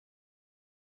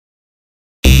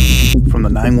from the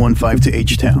 915 to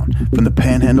H-Town, from the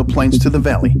Panhandle Plains to the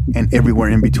Valley, and everywhere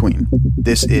in between.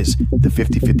 This is the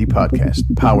 50/50 Podcast,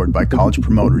 powered by College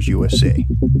Promoters USA.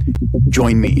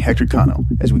 Join me, Hector Cano,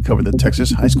 as we cover the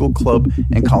Texas high school club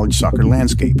and college soccer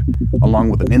landscape, along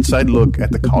with an inside look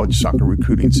at the college soccer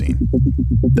recruiting scene.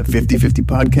 The 50/50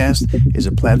 Podcast is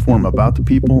a platform about the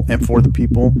people and for the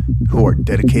people who are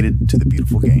dedicated to the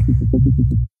beautiful game.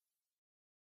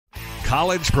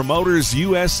 College Promoters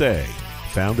USA,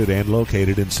 founded and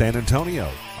located in San Antonio,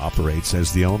 operates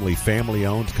as the only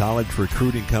family-owned college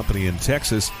recruiting company in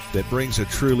Texas that brings a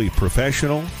truly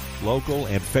professional, local,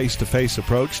 and face-to-face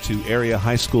approach to area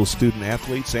high school student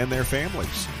athletes and their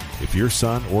families. If your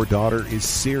son or daughter is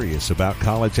serious about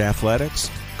college athletics,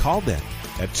 call them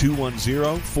at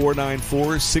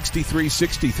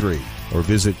 210-494-6363 or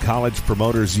visit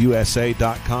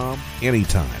collegepromotersusa.com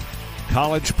anytime.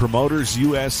 College Promoters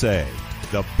USA,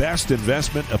 the best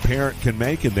investment a parent can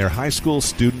make in their high school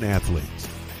student athletes.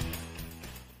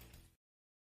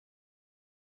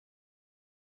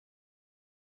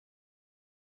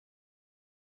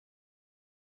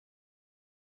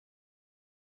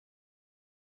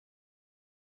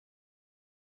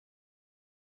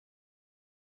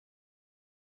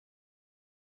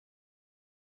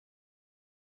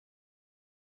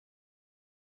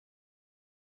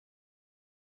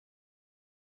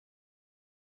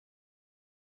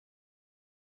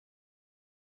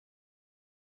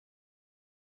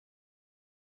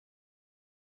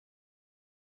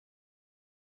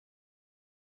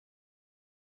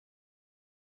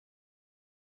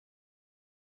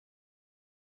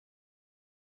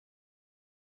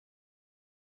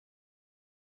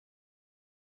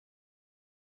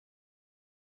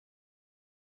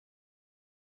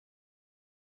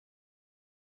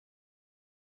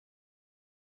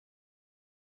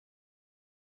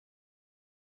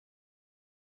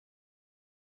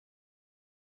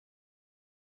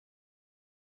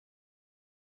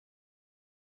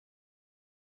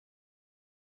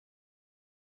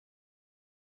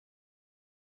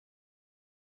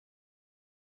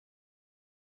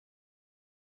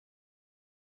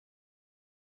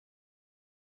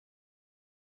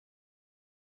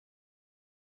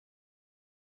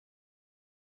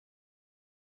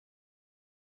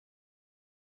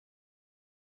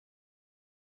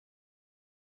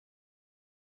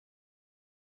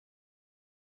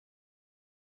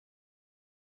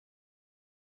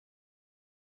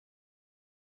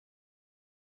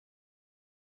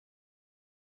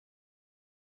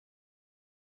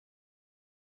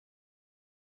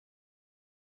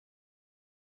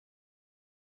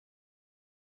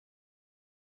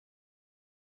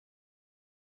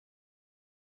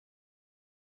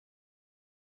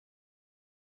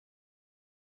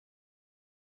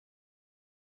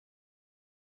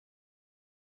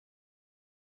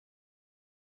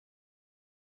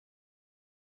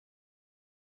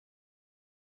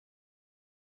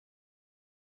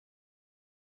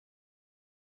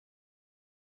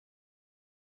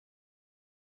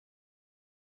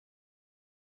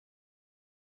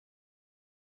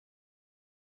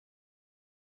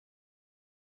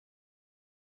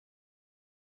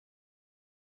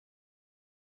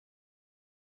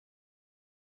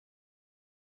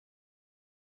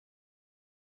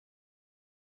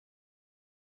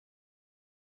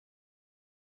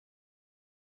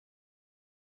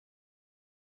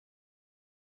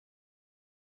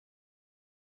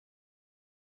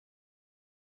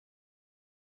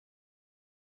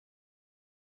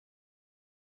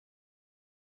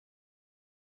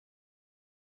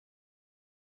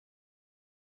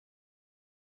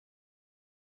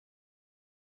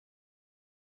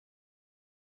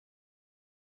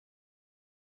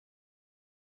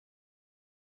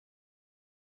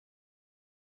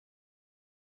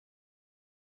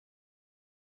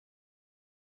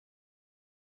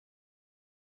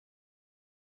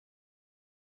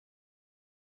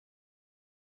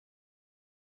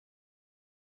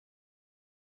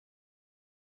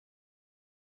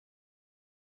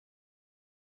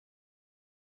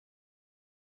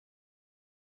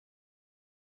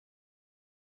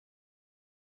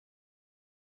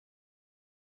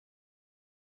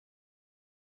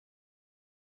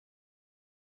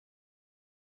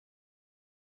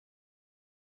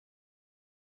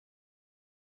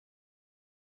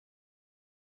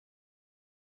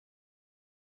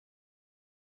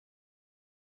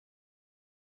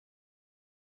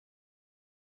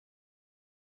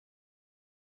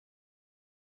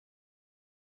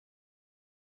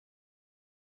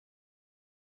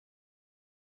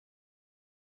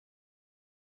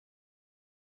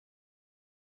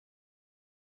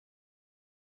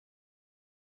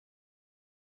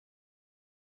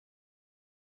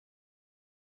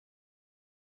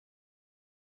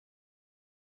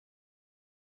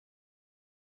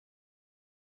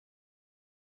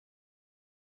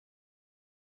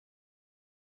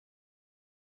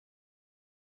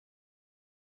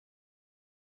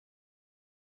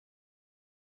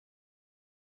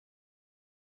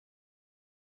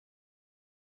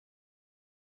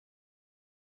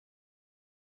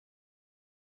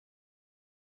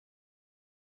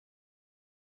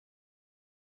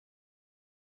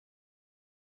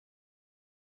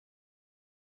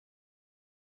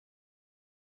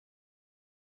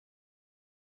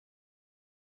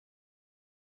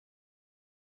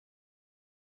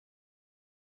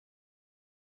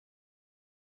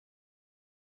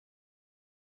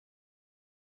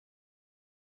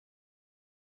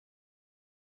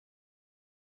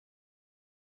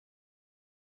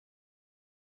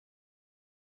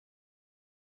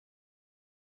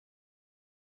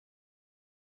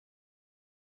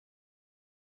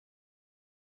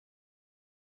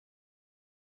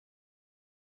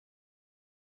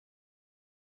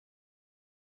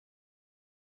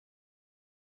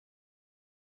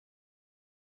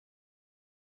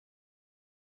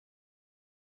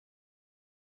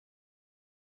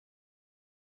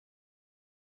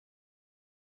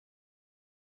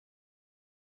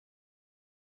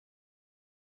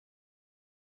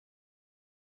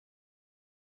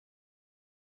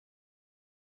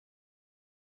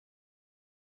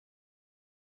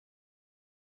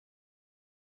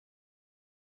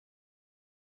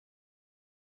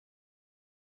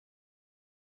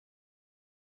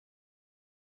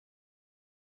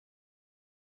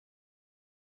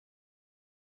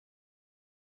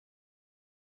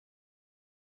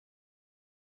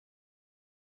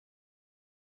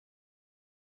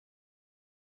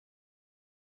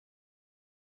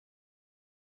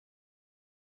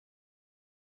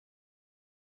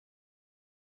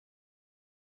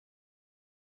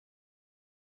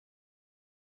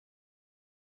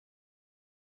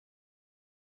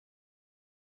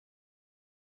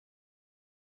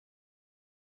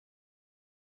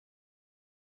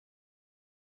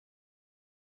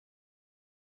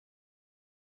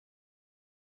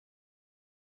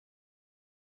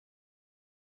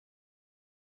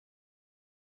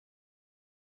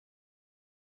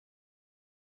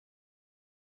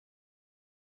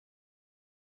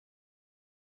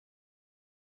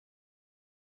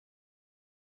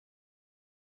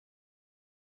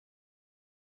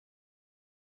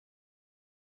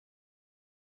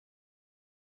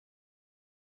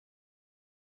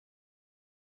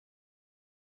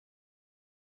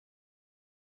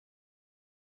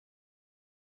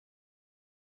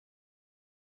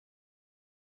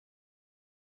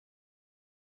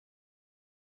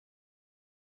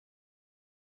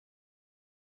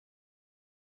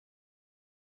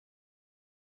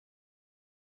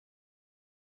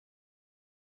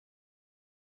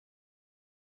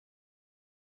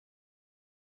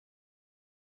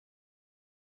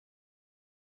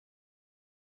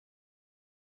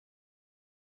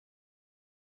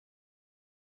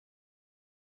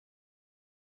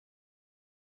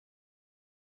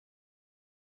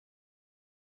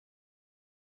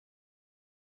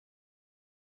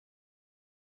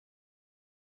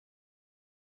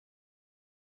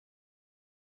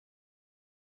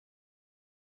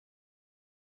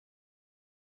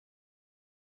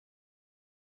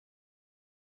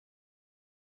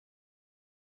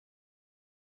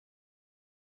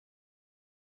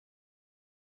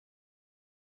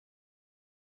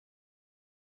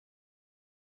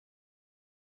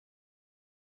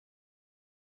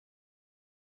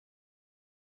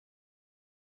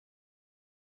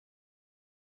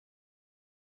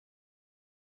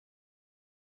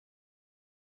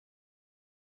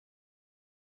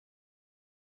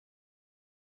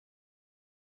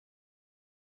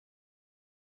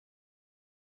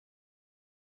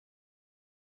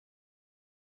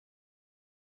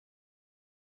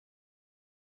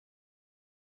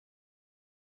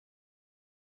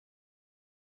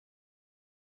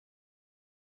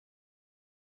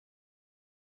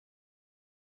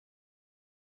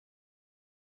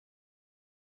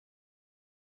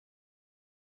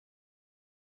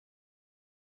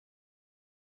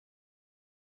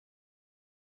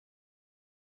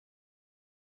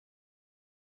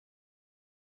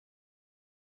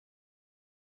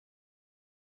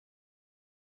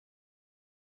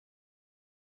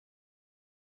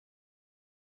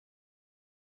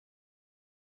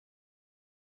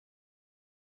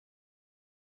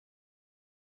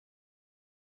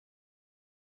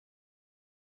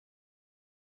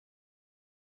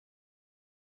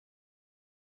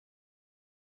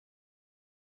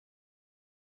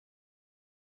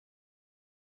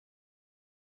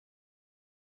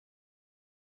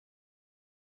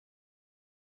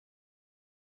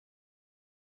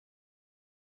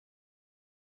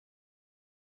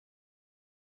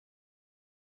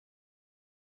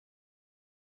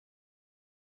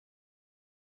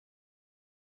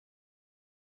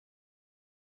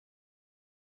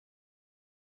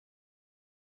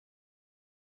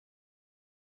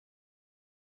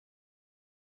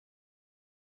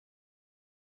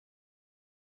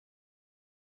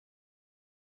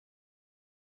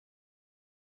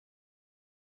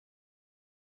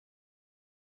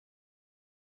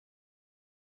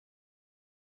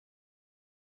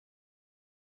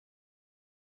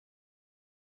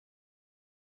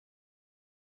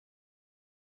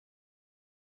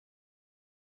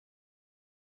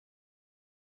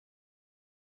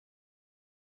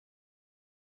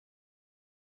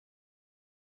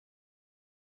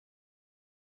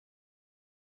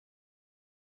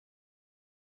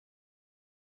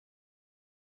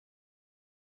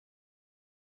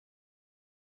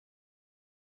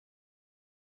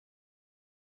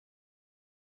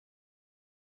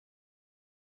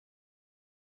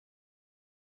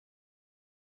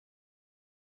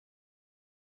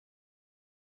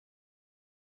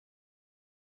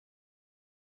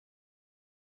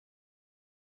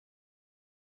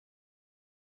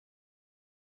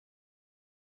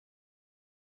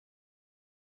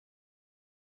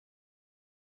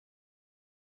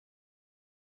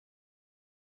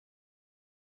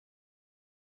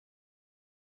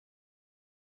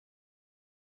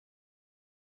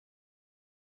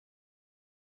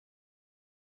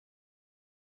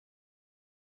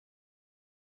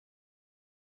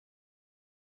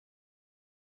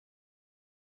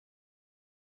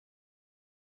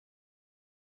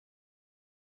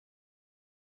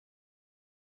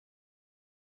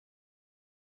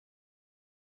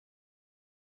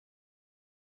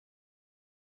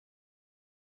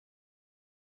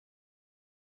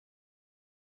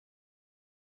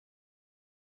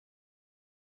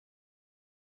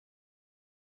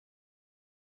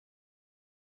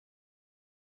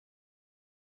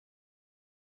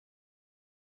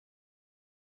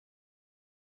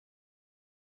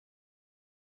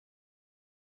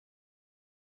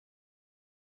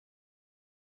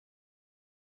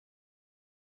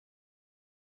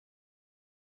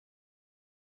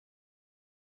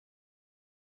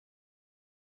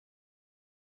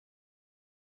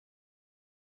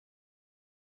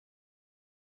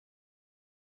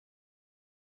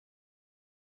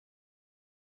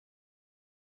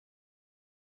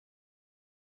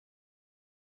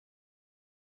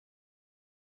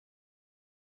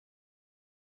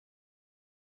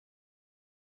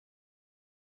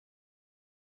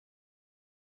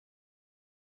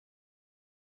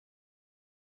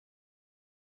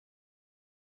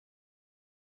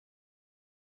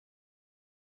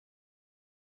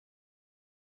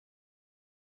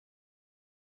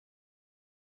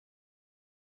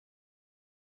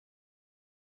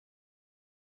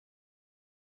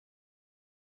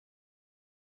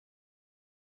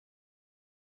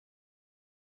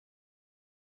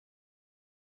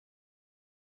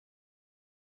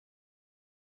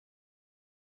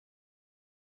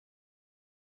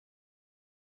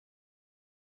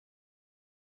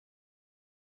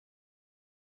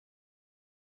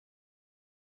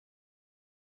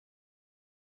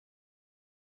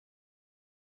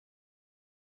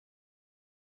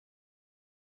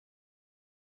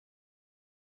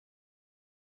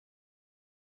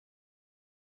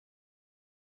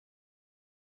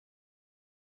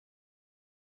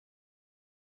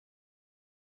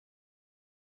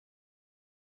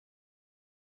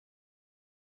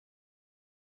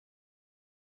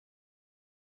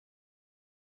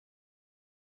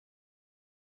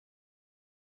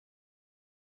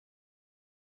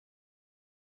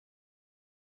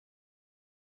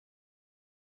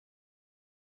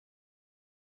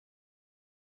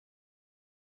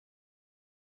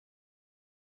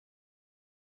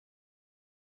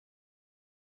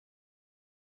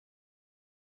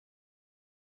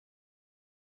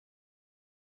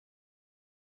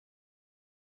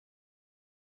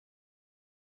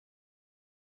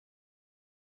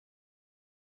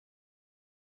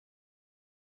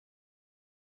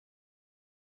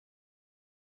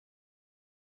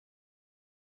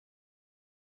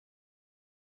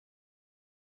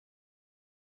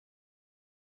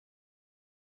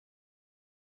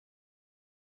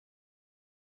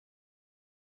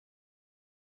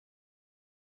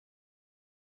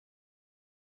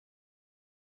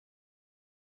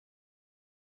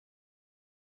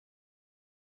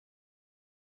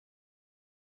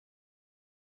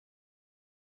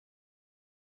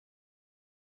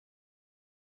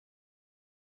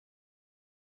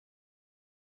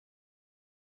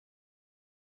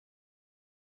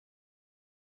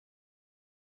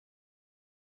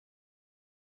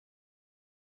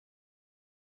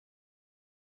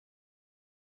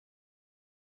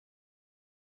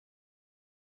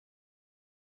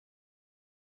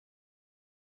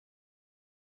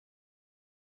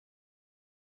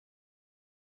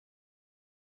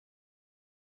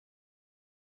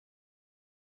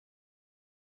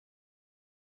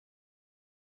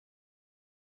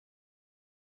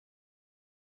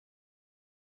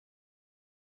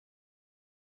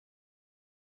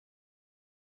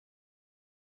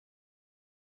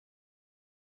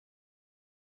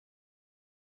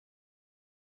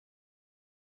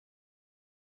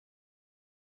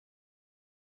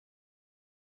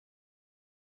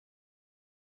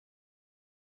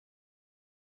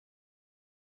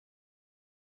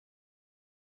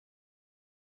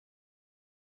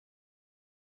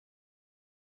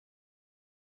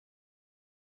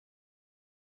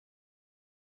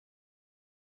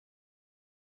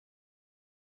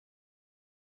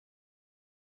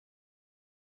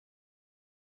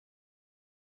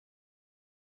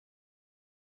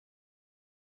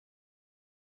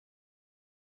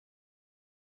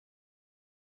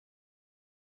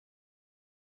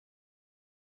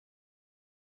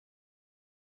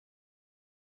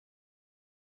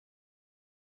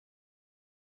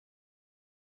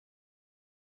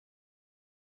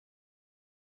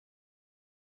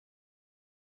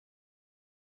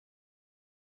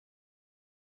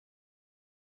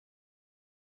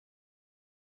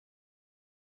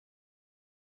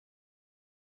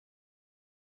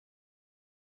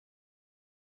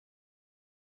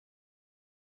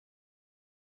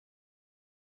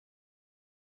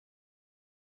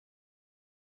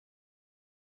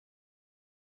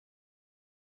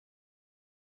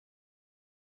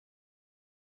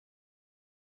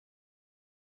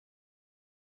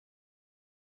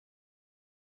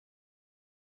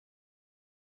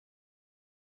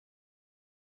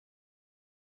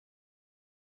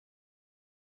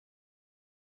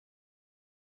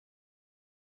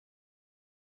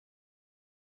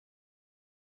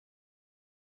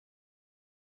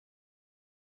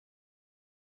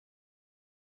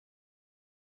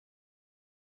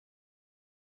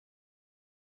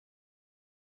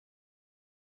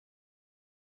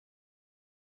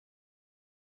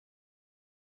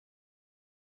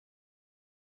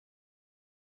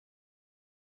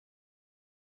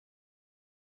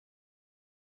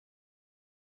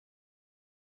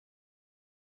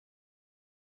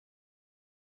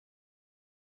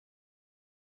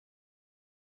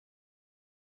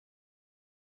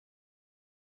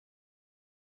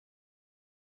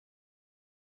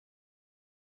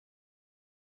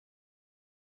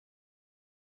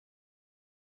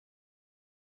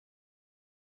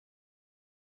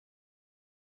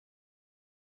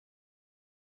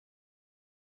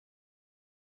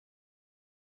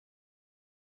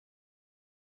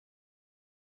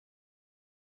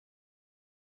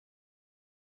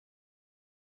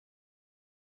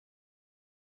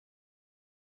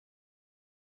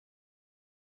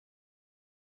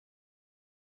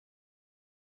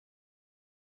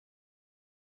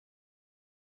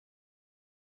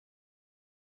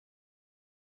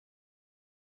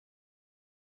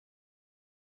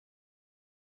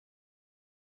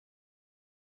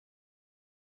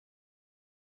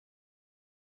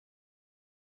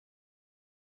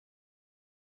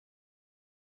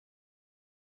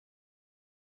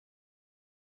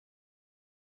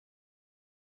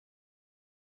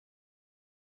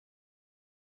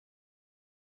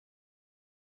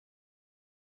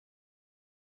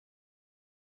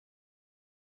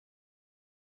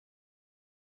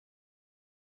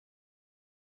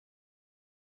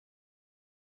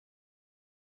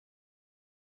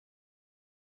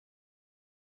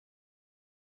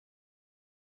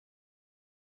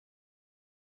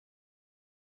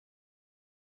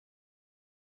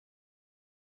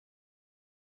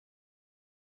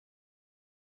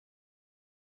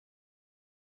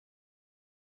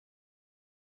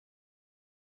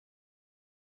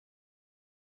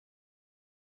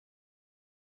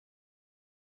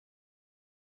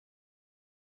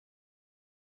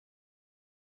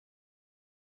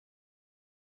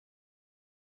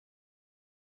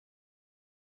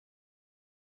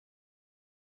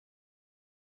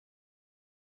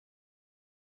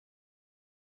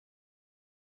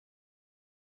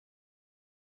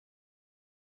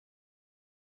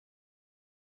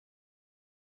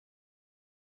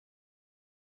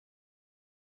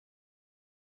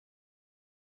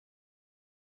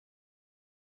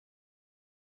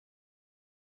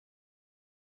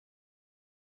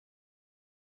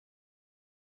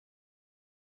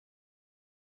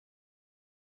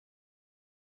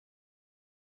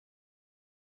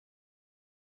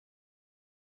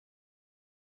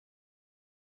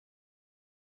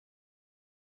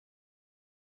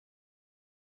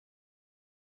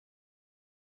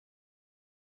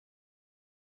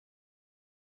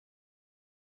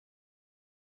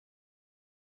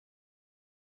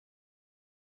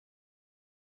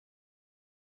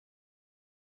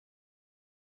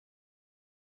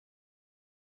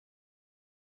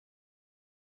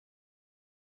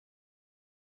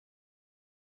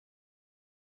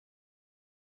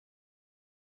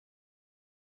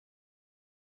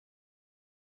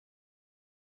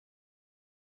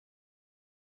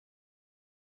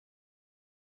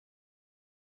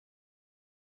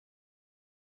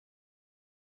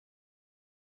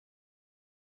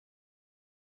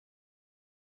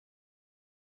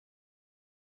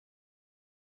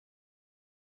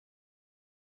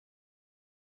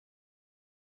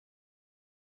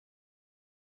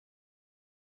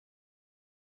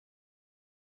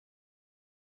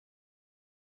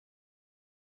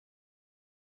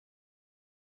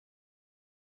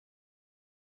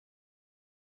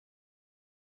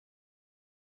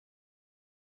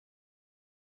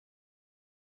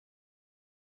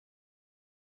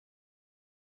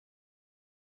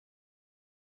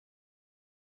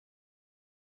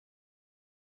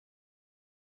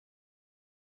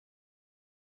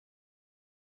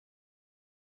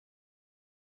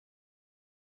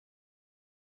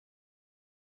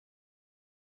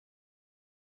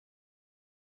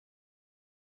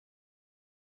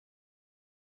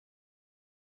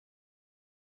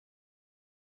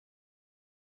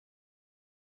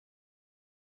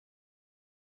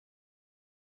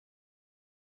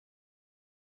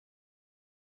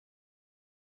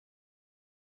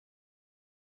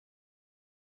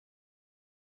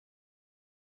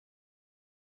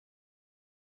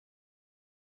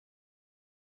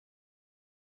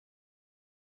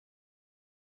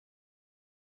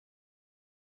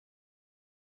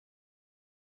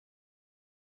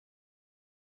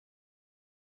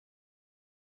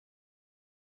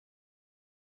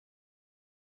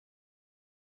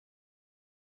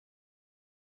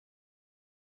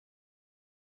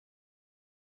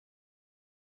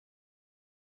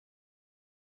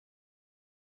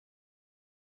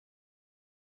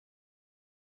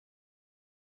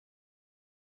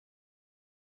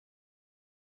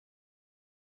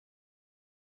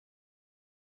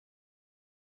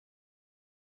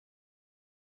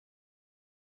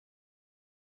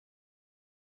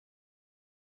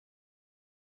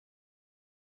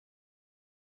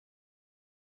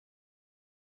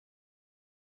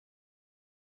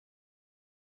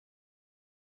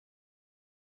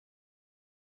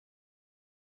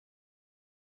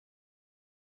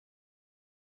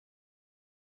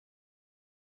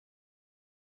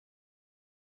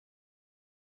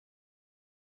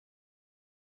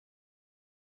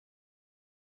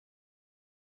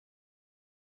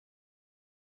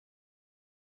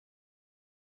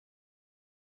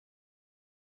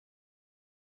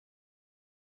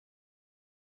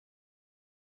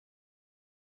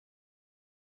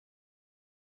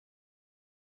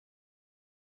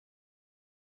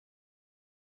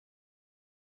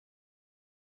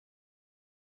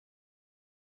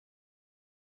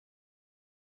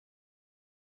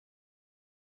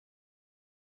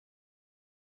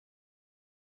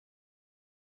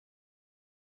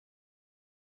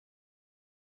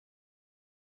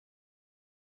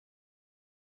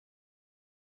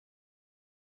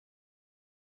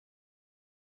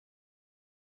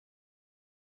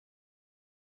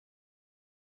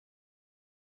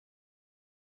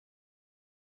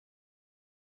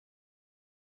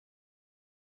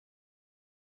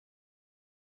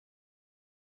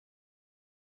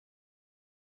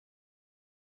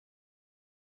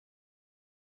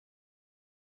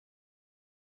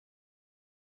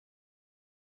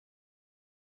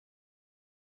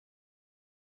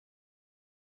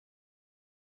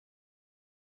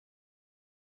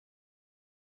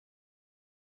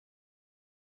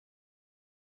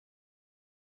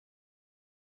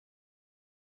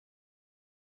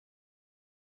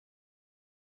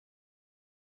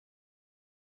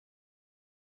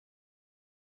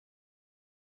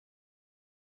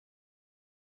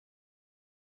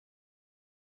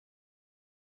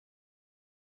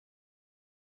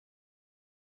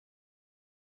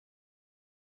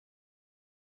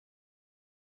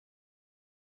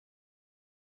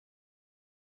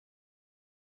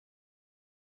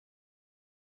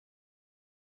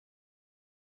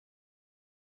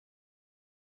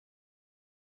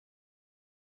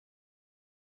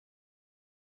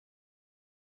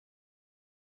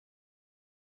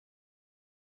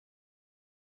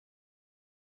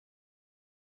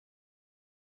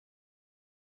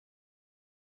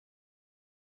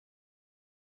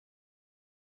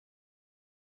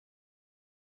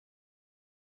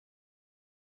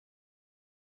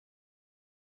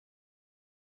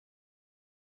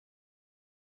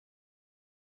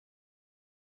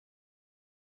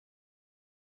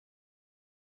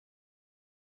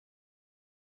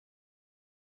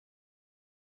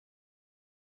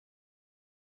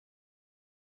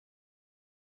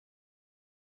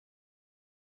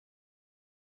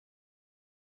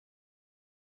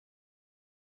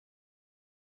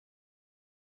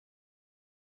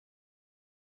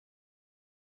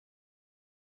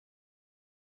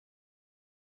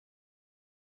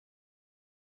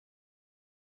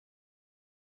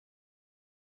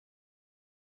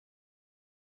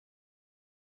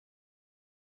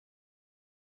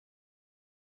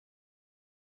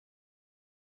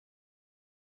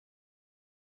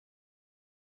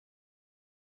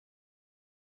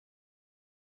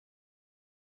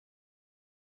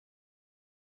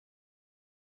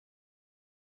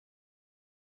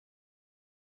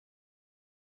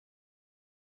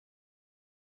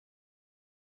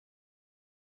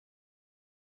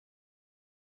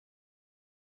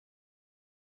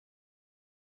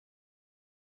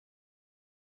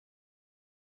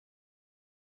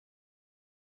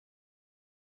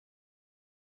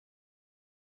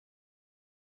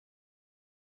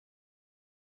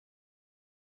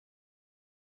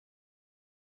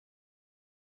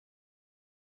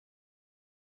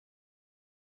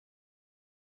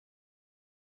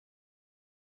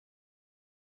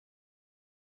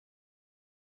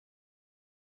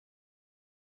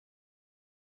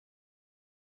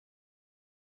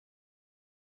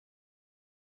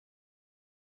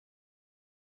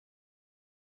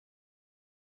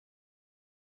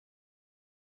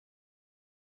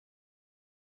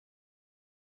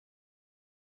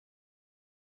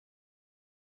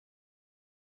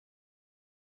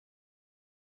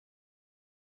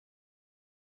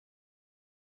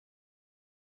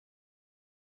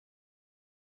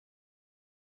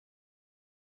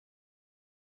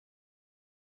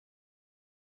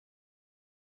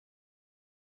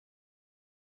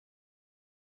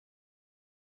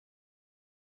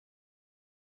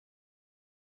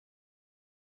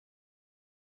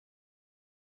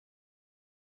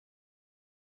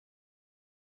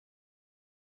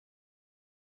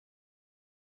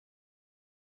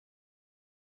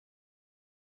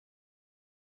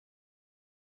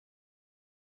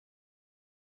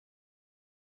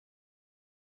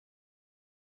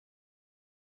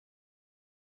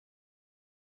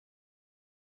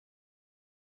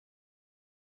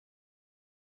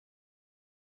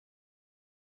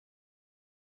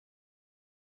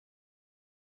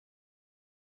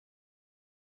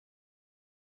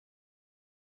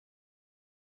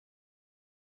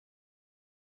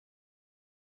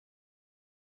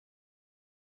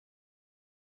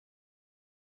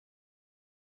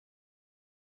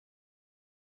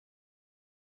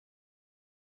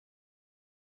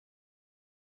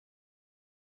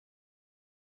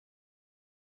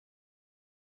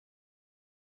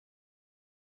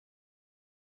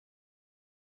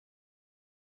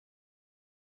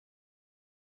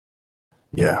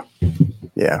 Yeah.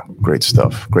 Yeah. Great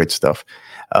stuff. Great stuff.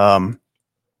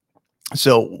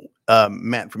 So,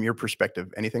 Matt, from your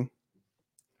perspective, anything?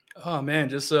 Oh man,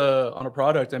 just on a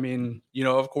product. I mean,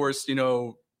 of course,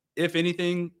 if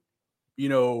anything, you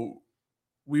know,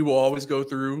 we will always go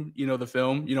through, the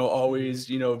film, always,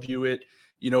 view it.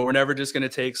 We're never just going to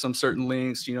take some certain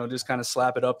links, just kind of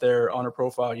slap it up there on a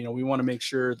profile. We want to make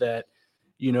sure that,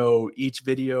 each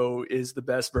video is the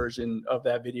best version of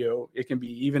that video. It can be,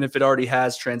 even if it already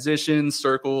has transitions,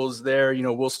 circles there,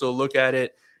 we'll still look at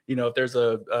it. If there's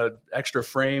a extra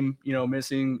frame,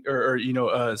 missing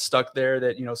or stuck there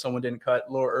that, someone didn't cut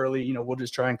a little early, we'll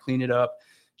just try and clean it up,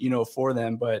 for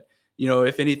them. But,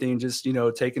 if anything, just,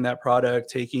 taking that product,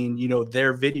 taking,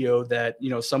 their video that,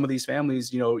 some of these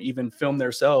families, even film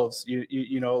themselves,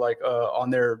 like on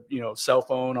their, cell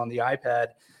phone, on the iPad,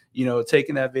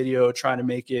 taking that video, trying to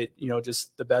make it,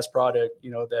 just the best product,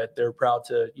 that they're proud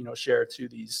to, share to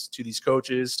these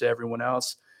coaches, to everyone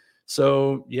else.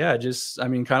 So yeah, just, I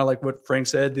mean, kind of like what Frank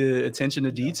said, the attention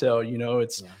to detail,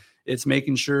 it's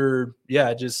making sure,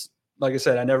 just like I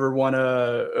said, I never want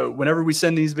to, whenever we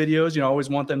send these videos, I always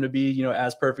want them to be,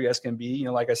 as perfect as can be.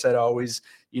 Like I said, I always,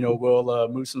 we'll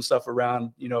move some stuff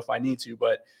around, if I need to,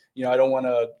 but, I don't want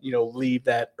to, leave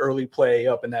that early play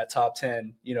up in that top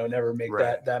 10, never make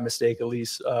that mistake at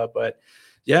least. But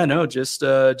yeah, no, just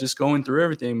going through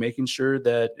everything, making sure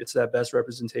that it's that best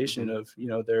representation of,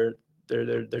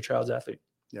 their child's athlete.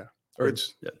 Yeah.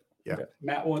 Yeah. Okay.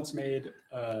 Matt once made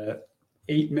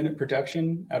 8-minute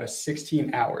production out of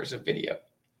 16 hours of video.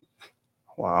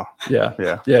 Wow.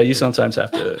 Yeah. You sometimes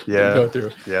have to go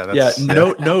through.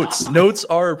 Notes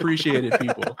are appreciated,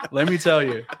 people. Let me tell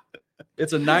you,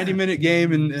 it's a 90-minute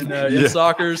game in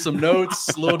soccer. Some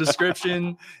notes, a little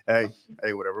description. Hey,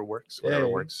 whatever works.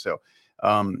 So,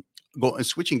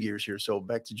 switching gears here. So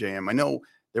back to JM. I know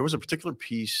there was a particular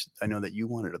piece I know that you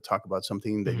wanted to talk about,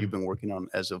 something that you've been working on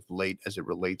as of late, as it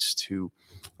relates to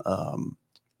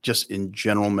just in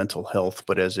general mental health,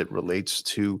 but as it relates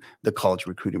to the college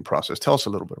recruiting process. Tell us a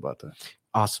little bit about that.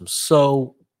 Awesome.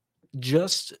 So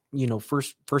just,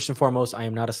 first and foremost, I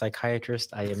am not a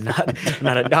psychiatrist. I am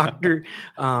not a doctor.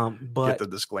 But get the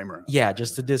disclaimer. Yeah,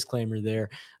 just a disclaimer there.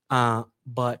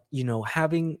 But,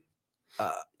 having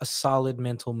a solid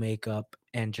mental makeup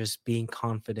and just being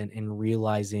confident and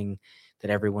realizing that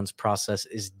everyone's process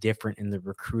is different in the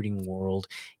recruiting world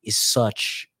is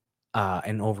such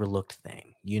an overlooked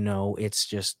thing. It's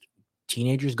just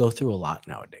teenagers go through a lot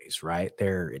nowadays, right?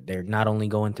 They're not only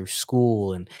going through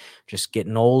school and just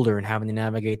getting older and having to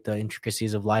navigate the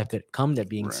intricacies of life that come to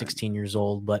being 16 years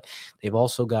old, but they've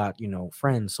also got,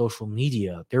 friends, social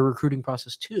media, their recruiting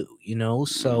process too,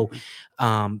 So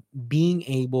being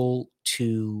able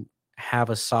to have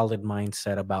a solid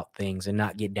mindset about things and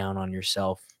not get down on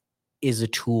yourself is a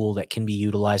tool that can be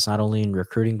utilized not only in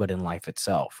recruiting, but in life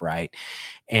itself. Right.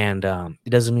 And it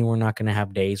doesn't mean we're not going to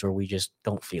have days where we just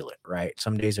don't feel it. Right.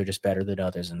 Some days are just better than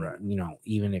others. And,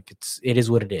 even if it is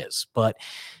what it is, but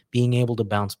being able to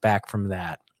bounce back from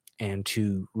that and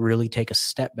to really take a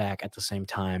step back at the same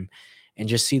time and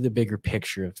just see the bigger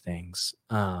picture of things.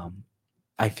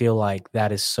 I feel like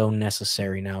that is so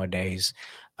necessary nowadays.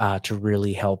 To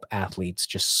really help athletes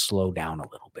just slow down a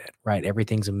little bit, right?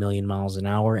 Everything's a million miles an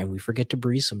hour and we forget to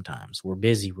breathe sometimes. We're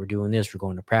busy. We're doing this. We're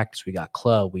going to practice. We got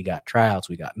club. We got tryouts.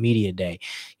 We got media day.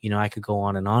 I could go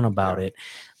on and on about it.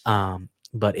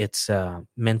 But it's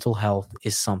mental health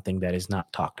is something that is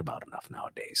not talked about enough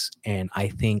nowadays. And I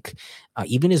think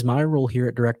even as my role here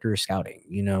at Director of Scouting,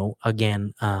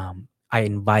 again, I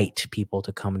invite people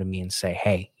to come to me and say,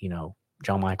 hey,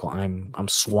 John Michael, I'm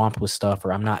swamped with stuff,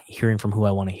 or I'm not hearing from who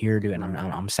I want to hear to, and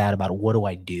I'm sad about it. What do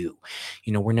I do?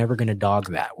 We're never going to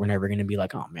dog that. We're never going to be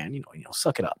like, oh man,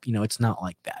 suck it up. It's not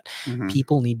like that. Mm-hmm.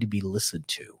 People need to be listened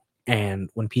to.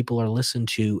 And when people are listened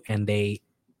to and they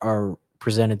are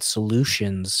presented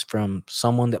solutions from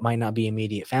someone that might not be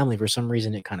immediate family, for some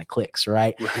reason it kind of clicks,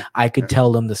 right? I could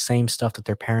tell them the same stuff that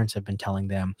their parents have been telling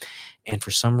them. And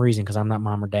for some reason, because I'm not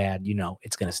mom or dad,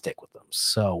 it's going to stick with them.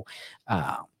 So,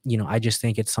 I just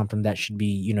think it's something that should be,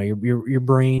 your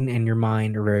brain and your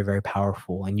mind are very, very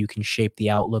powerful, and you can shape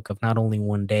the outlook of not only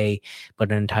one day,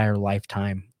 but an entire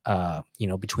lifetime,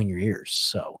 between your ears.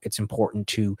 So it's important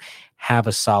to have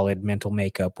a solid mental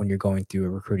makeup when you're going through a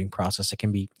recruiting process. It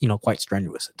can be, quite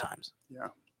strenuous at times.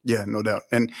 Yeah, no doubt.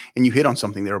 And you hit on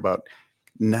something there about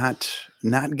not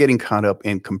getting caught up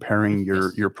in comparing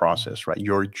your process, right?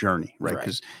 Your journey, right?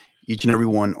 Because each and every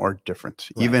one are different.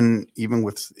 Right. Even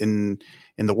within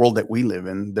in the world that we live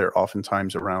in, they're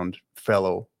oftentimes around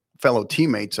fellow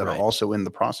teammates that are also in the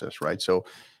process, right? So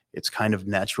it's kind of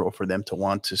natural for them to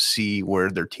want to see where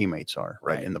their teammates are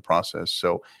right in the process.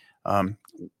 So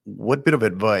what bit of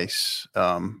advice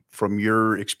from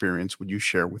your experience would you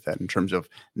share with that in terms of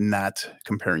not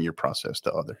comparing your process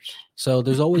to others? So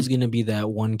there's always going to be that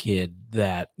one kid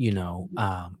that,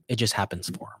 it just happens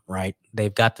for them, right?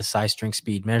 They've got the size, strength,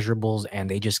 speed measurables, and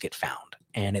they just get found.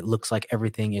 And it looks like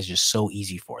everything is just so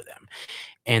easy for them.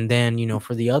 And then,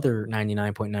 for the other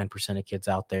 99.9% of kids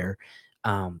out there,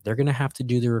 they're going to have to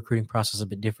do the recruiting process a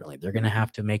bit differently. They're going to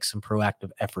have to make some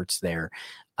proactive efforts there.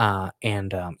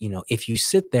 If you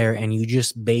sit there and you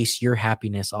just base your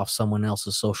happiness off someone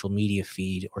else's social media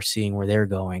feed or seeing where they're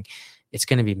going, it's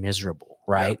going to be miserable,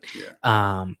 right?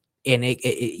 Yeah. And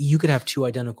you could have two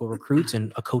identical recruits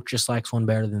and a coach just likes one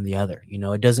better than the other.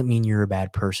 It doesn't mean you're a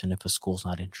bad person if a school's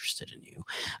not interested in you.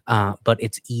 But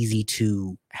it's easy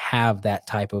to have that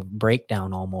type of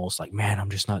breakdown, almost like, man, I'm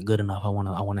just not good enough. I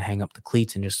want to hang up the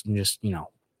cleats and just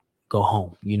go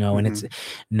home, and it's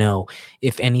no,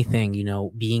 if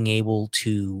anything, being able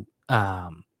to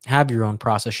have your own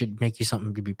process should make you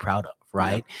something to be proud of,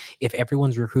 right? Yeah. If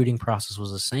everyone's recruiting process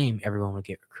was the same, everyone would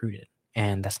get recruited.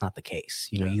 And that's not the case.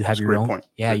 You have your own, point.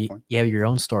 You have your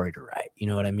own story to write. You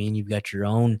know what I mean? You've got your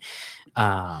own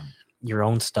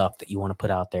stuff that you want to put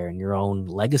out there and your own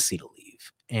legacy to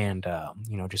leave. And,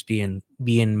 just being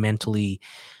mentally,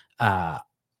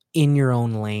 in your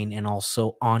own lane and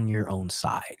also on your own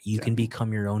side. You can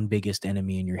become your own biggest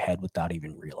enemy in your head without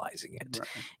even realizing it. Right.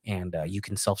 And you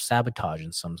can self-sabotage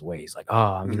in some ways, like,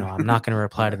 I'm not going to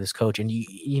reply to this coach. And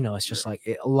it's just like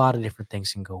a lot of different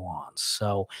things can go on.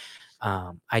 So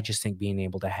I just think being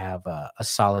able to have a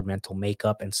solid mental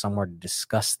makeup and somewhere to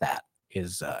discuss that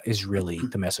is really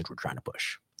the message we're trying to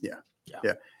push. Yeah.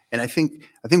 And I think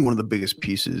one of the biggest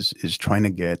pieces is trying to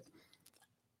get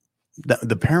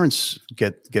the parents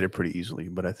get it pretty easily,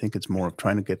 but I think it's more of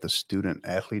trying to get the student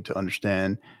athlete to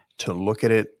understand, to look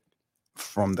at it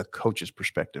from the coach's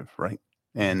perspective, right?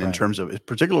 And in terms of,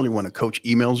 particularly when a coach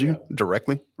emails you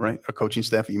directly, right? A coaching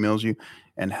staff emails you,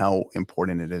 and how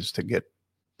important it is to get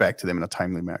back to them in a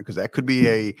timely manner, because that could be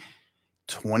a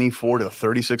 24 to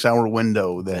 36 hour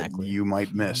window that you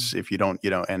might miss if you don't,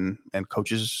 and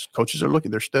coaches are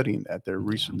looking, they're studying that, they're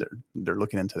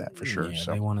looking into that for sure.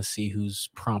 So they want to see who's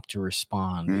prompt to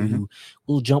respond, who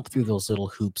will jump through those little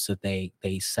hoops that they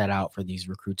set out for these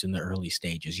recruits in the early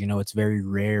stages. It's very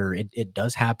rare. It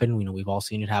does happen. We've all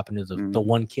seen it happen to the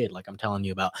one kid, like I'm telling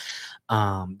you about,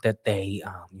 that they,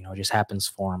 it just happens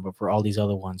for them. But for all these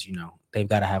other ones, they've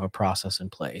got to have a process in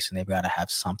place, and they've got to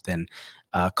have something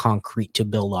concrete to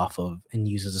build off of and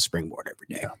use as a springboard every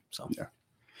day.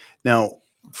 Now,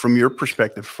 from your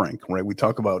perspective, Frank, right? We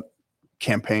talk about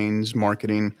campaigns,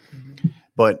 marketing,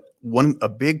 but a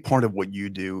big part of what you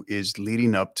do is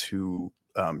leading up to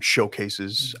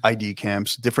showcases, ID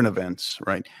camps, different events,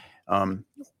 right?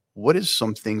 What is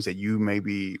some things that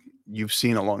you've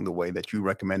seen along the way that you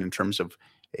recommend in terms of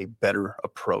a better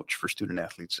approach for student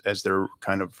athletes as they're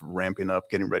kind of ramping up,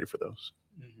 getting ready for those?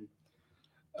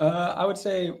 I would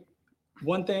say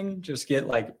one thing, just get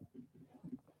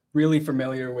really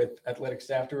familiar with athletic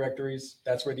staff directories.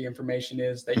 That's where the information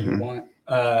is that you want.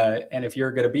 And if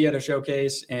you're going to be at a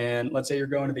showcase, and let's say you're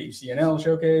going to the ECNL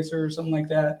showcase or something like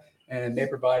that, and they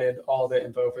provided all the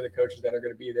info for the coaches that are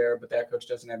going to be there, but that coach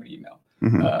doesn't have an email.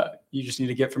 You just need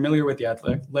to get familiar with the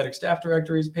athletic staff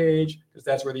directories page, because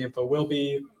that's where the info will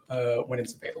be when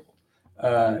it's available.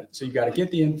 So you got to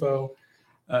get the info.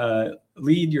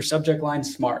 Lead your subject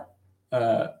lines smart.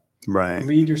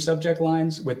 Lead your subject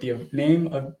lines with the name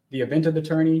of the event of the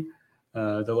tourney,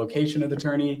 the location of the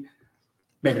tourney,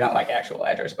 maybe not like actual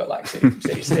address, but like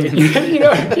city, state. you know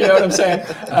what I'm saying?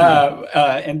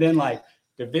 And then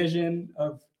division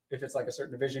of, if it's like a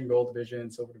certain division, gold division,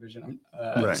 silver division,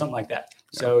 something like that.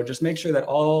 So just make sure that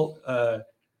all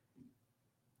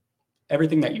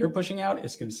everything that you're pushing out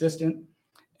is consistent.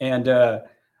 And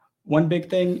one big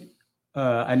thing,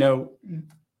 I know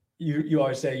you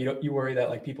always say you worry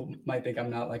that people might think I'm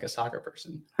not like a soccer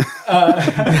person, and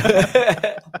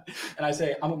I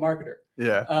say I'm a marketer.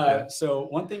 So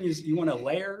one thing is you want to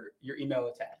layer your email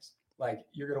attacks.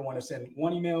 You're going to want to send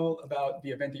one email about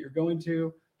the event that you're going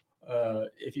to.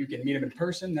 If you can meet them in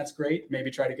person, that's great.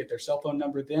 Maybe try to get their cell phone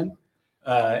number then.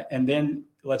 And then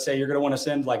let's say you're going to want to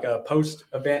send a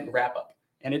post-event wrap-up.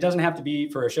 And it doesn't have to be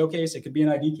for a showcase. It could be an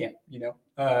ID camp,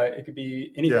 it could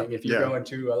be anything. If you're going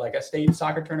to a state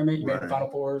soccer tournament, you made the Final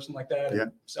Four or something like that,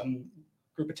 and some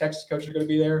group of Texas coaches are going to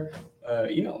be there,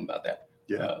 email them about that.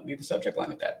 Leave the subject line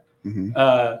with that.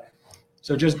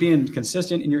 So just being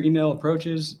consistent in your email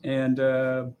approaches, and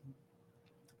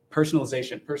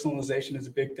personalization. Personalization is a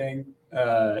big thing.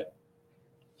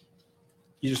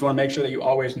 you just want to make sure that you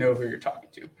always know who you're talking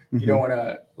to. You don't want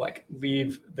to like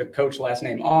leave the coach last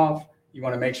name off. You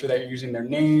want to make sure that you're using their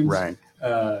names, Right.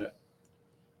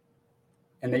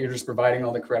 And that you're just providing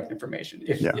all the correct information.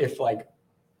 If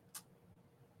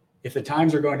the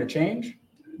times are going to change,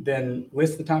 then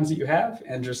list the times that you have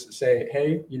and just say,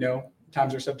 hey,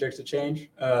 times are subject to change.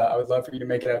 I would love for you to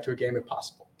make it out to a game if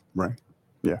possible. Right.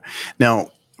 Yeah. Now,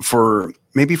 for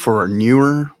our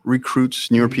newer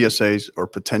recruits, newer PSAs, or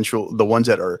the ones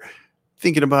that are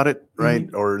thinking about it, right?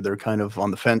 Or they're kind of on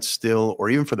the fence still,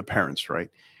 or even for the parents, right?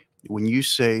 When you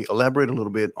say, elaborate a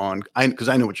little bit on, because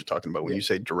I know what you're talking about when you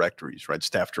say directories, right?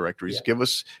 Staff directories. Give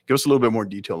us a little bit more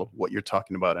detail of what you're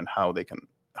talking about and how they can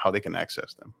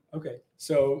access them. Okay.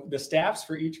 So the staffs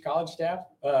for each college staff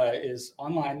is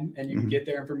online, and you can get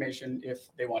their information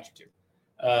if they want you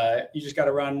to. You just got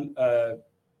to run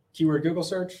keyword Google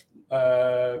search,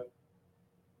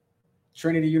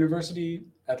 Trinity University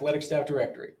athletic staff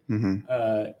directory.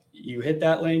 You hit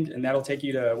that link, and that'll take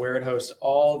you to where it hosts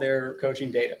all their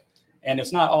coaching data. And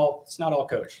it's not all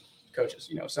coaches.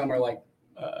 Some are like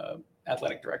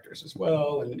athletic directors as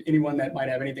well, and anyone that might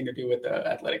have anything to do with the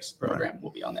athletics program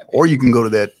will be on that page. Or you can go to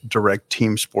that direct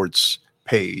team sports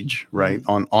page, right,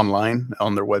 online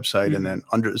on their website, and then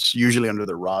it's usually under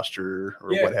the roster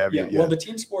or what have you. Well, the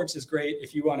team sports is great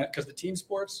if you want to, because the team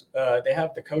sports they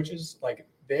have the coaches like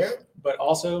there, but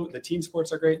also the team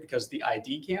sports are great because the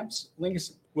ID camps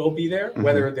links will be there,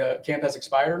 whether the camp has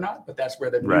expired or not. But that's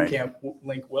where the new camp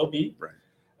link will be. Right.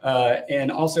 And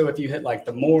also, if you hit like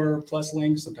the more plus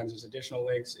links, sometimes there's additional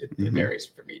links. It varies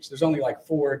from each. There's only like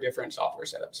 4 different software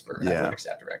setups for athletic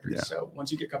staff directories. Yeah. So once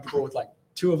you get comfortable with like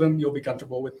 2 of them, you'll be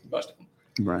comfortable with most of them.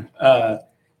 Right.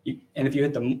 And if you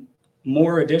hit the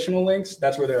more additional links,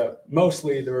 that's where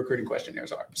mostly the recruiting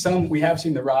questionnaires are. We have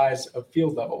seen the rise of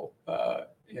field level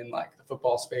in like the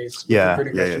football space,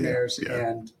 recruiting questionnaires,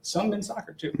 and some in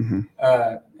soccer too.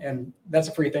 And that's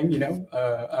a free thing,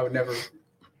 I would never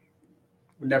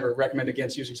recommend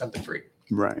against using something free.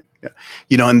 Right.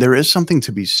 Yeah. And there is something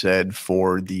to be said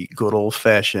for the good old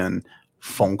fashioned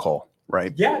phone call,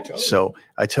 right? Yeah, totally. So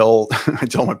I tell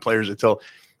my players, I tell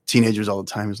teenagers all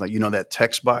the time, it's like, that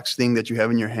text box thing that you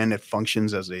have in your hand that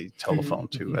functions as a telephone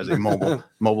too, as a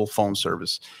mobile phone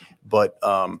service. But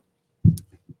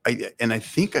I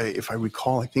think if I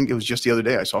recall, I think it was just the other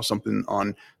day I saw something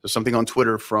on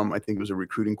Twitter from, I think it was a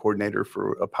recruiting coordinator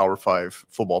for a Power 5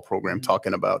 football program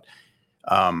talking about,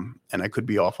 and I could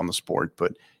be off on the sport,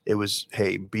 but it was,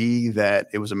 hey,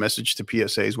 it was a message to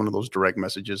PSAs, one of those direct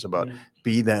messages about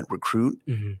be that recruit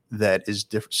that is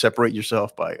separate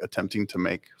yourself by attempting to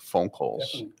make phone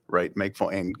calls, right? Make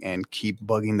phone and keep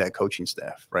bugging that coaching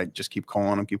staff, right? Just keep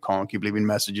calling them, keep leaving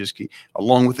messages,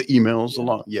 along with the emails,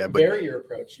 but vary your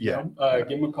approach. Give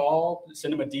them a call,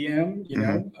 send them a DM,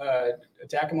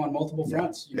 attack them on multiple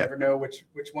fronts. You never know which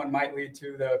one might lead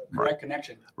to the correct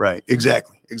connection. Right.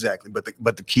 Exactly.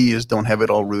 But the key is don't have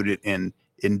it all rooted in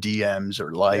DMs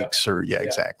or likes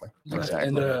exactly.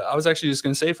 And I was actually just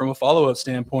going to say, from a follow-up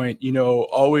standpoint,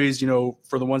 always,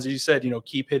 for the ones that you said,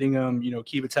 keep hitting them,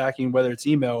 keep attacking, whether it's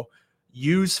email,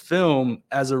 use film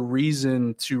as a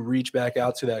reason to reach back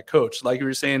out to that coach. Like you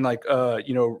were saying, like,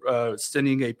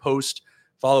 sending a post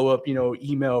follow-up,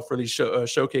 email for these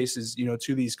showcases,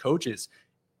 to these coaches.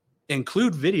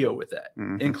 Include video with that.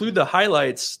 Include the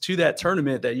highlights to that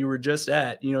tournament that you were just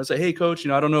at. Say, hey, coach,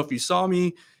 I don't know if you saw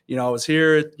me. I was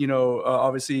here,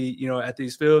 obviously, at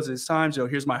these fields at these times,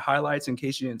 here's my highlights in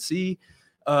case you didn't see.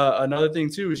 Another thing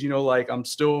too is, I'm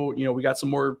still, we got some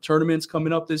more tournaments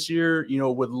coming up this year,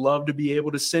 would love to be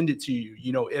able to send it to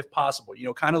you, if possible,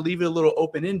 kind of leave it a little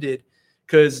open-ended,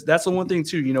 because that's the one thing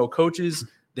too, coaches,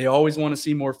 they always want to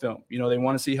see more film. They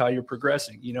want to see how you're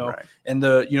progressing, right. And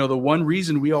the one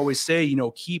reason we always say,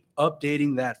 keep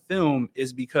updating that film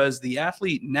is because the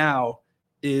athlete now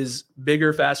is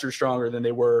bigger, faster, stronger than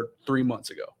they were 3 months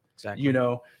ago. Exactly.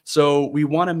 So we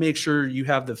want to make sure you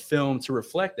have the film to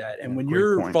reflect that. And when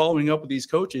you're following up with these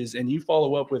coaches and you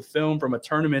follow up with film from a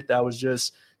tournament that was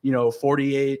just,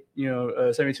 48,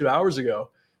 72 hours ago,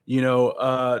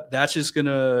 that's just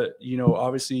gonna,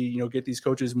 obviously, get these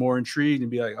coaches more intrigued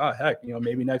and be like, oh, heck,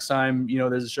 maybe next time,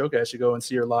 there's a showcase, I should go and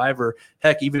see her live, or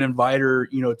heck, even invite her,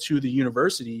 to the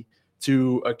university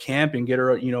to a camp and get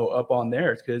her, up on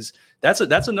there. Because that's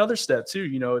another step too.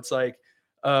 It's like,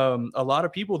 a lot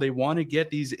of people, they want to get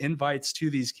these invites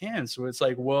to these camps. So it's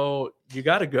like, well, you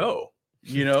got to go,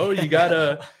 you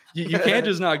gotta, you can't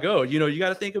just not go, you got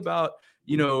to think about,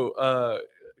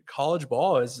 college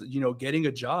ball is, getting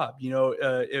a job.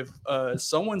 If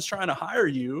someone's trying to hire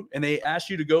you and they ask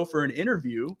you to go for an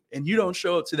interview and you don't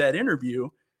show up to that interview,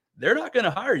 they're not going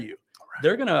to hire you.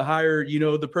 they're going to hire,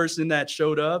 the person that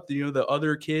showed up, the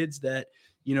other kids that,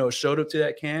 showed up to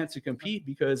that camp to compete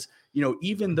because,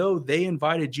 even though they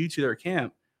invited you to their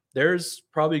camp, there's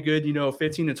probably good,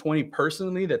 15 to 20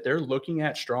 personally that they're looking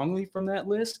at strongly from that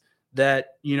list that,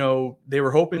 they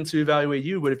were hoping to evaluate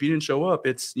you. But if you didn't show up,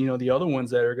 it's, the other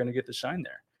ones that are going to get the shine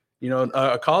there.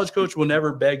 A college coach will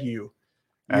never beg you,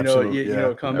 come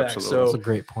back. So that's a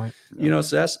great point.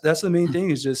 So that's the main thing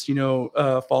is just,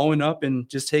 following up and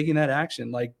just taking that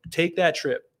action, like take that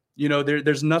trip.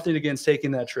 There's nothing against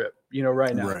taking that trip,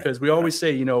 right now, because we always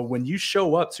say, when you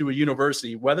show up to a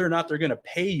university, whether or not they're going to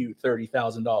pay you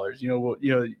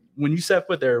 $30,000, when you set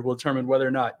foot there, will determine whether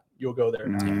or not you'll go there.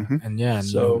 And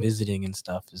so visiting and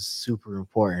stuff is super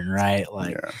important, right?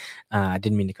 Like, I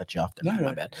didn't mean to cut you off there,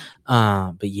 my bad.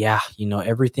 But yeah,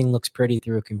 everything looks pretty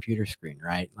through a computer screen,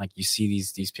 right? Like you see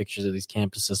these pictures of these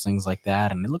campuses, things like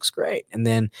that, and it looks great. And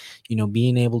then,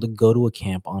 being able to go to a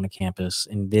camp on a campus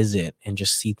and visit and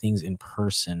just see things in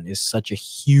person is such a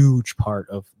huge part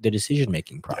of the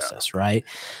decision-making process, right?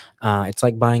 It's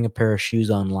like buying a pair of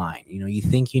shoes online. You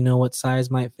think you know what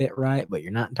size might fit right, but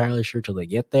you're not entirely sure till they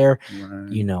get there.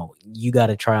 You got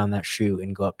to try on that shoe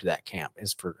and go up to that camp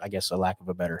is for, I guess, a lack of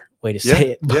a better way to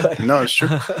say it. But, no, it's true.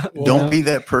 Don't be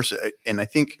that person. And I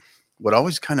think what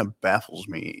always kind of baffles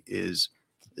me is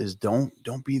don't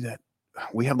be that.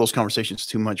 We have those conversations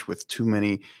too much with too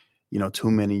many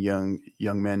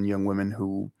young men, young women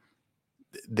who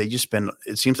they just spend,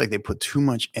 it seems like they put too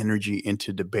much energy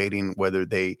into debating whether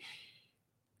they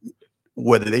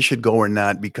should go or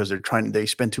not, because they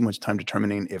spend too much time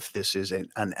determining if this is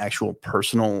an actual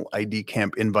personal ID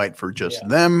camp invite for just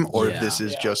them, or if this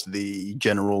is just the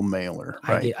general mailer.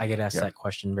 Right? I get asked that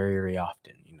question very, very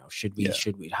often. Should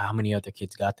we, how many other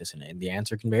kids got this? And the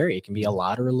answer can vary. It can be a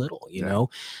lot or a little,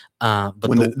 but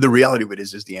when the reality of it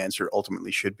is the answer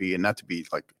ultimately should be, and not to be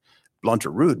like blunt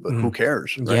or rude, but who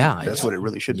cares? Right? Yeah, that's what it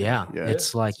really should be. Yeah,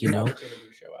 it's like,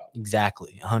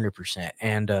 exactly 100%.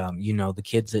 And the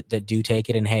kids that do take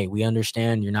it, and hey, we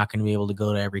understand you're not going to be able to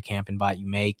go to every camp invite you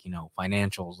make,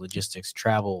 financials, logistics,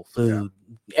 travel, food,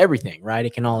 everything, right?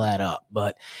 It can all add up.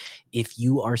 But if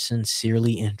you are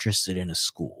sincerely interested in a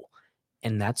school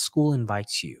and that school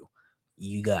invites you,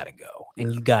 you got to go,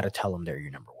 and you got to tell them they're your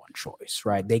number one choice,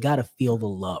 right? They got to feel the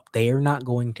love. They are not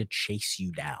going to chase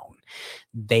you down.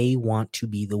 They want to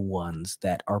be the ones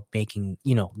that are making,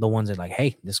 the ones that like,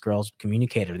 hey, this girl's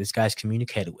communicated, this guy's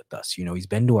communicated with us, he's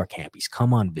been to our camp, he's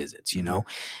come on visits,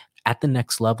 At the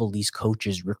next level, these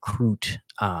coaches recruit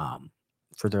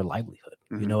for their livelihood.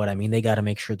 You know what I mean? They got to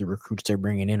make sure the recruits they're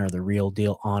bringing in are the real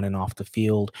deal on and off the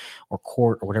field or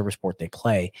court or whatever sport they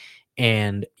play.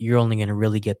 And you're only going to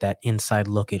really get that inside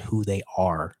look at who they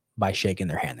are by shaking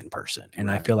their hand in person.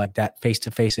 And I feel like that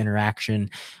face-to-face interaction,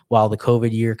 while the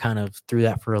COVID year kind of threw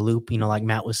that for a loop, like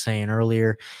Matt was saying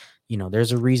earlier,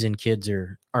 there's a reason kids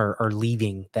are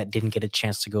leaving that didn't get a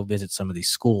chance to go visit some of these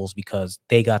schools, because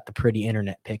they got the pretty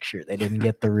internet picture. They didn't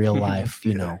get the real life,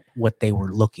 what they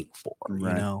were looking for,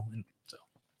 And so.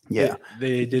 Yeah,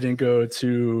 they didn't go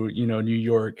to New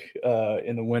York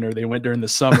in the winter. They went during the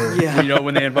summer.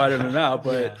 When they invited them out.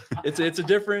 But it's a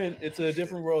different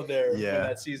world there. Yeah, when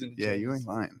that season. Yeah, you ain't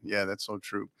lying. Yeah, that's so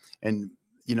true. And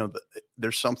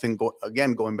there's something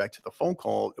going back to the phone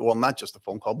call. Well, not just the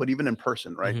phone call, but even in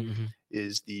person, right?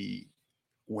 Is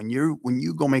when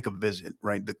you go make a visit,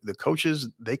 right? The coaches,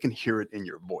 they can hear it in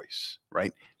your voice,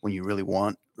 right? When you really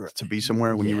want to be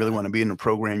somewhere, when you really want to be in a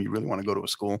program, you really want to go to a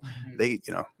school, they,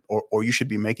 or you should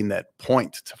be making that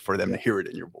point for them to hear it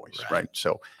in your voice, right?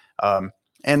 So,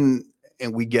 and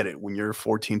we get it. When you're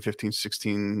 14, 15,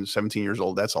 16, 17 years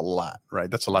old, that's a lot, right?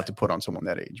 That's a lot to put on someone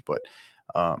that age. But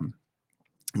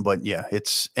yeah,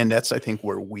 that's I think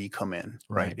where we come in,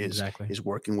 right? Is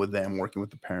working with them, working with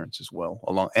the parents as well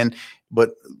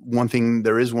but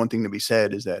there is one thing to be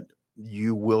said, is that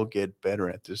you will get better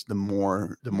at this. The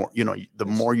more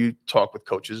you talk with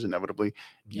coaches, inevitably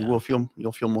you'll feel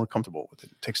more comfortable with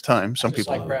it. It takes time. Some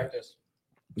people like practice.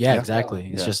 Yeah,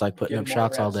 exactly. It's just like putting up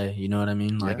shots all day. You know what I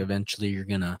mean? Like eventually you're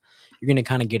gonna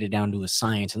kind of get it down to a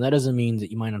science, and that doesn't mean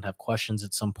that you might not have questions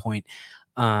at some point.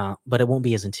 But it won't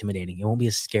be as intimidating. It won't be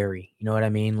as scary. You know what I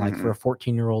mean? Like for a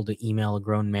 14-year-old to email a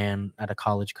grown man at a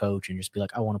college coach and just be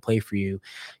like, I want to play for you.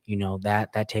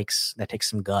 That takes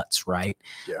some guts, right?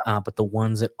 Yeah. But the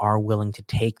ones that are willing to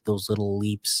take those little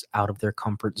leaps out of their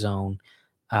comfort zone,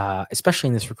 especially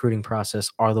in this recruiting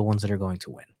process, are the ones that are going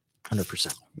to win.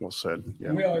 100%. Well said. Yeah.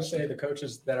 And we always say the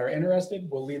coaches that are interested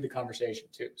will lead the conversation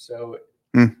too. So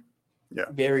yeah,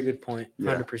 very good point.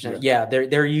 100%. Yeah,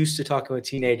 they're used to talking with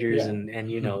teenagers, and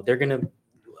they're gonna.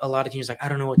 A lot of teams like, I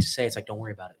don't know what to say. It's like, don't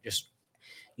worry about it. Just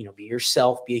be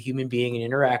yourself, be a human being, and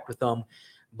interact with them.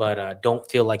 But don't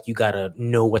feel like you got to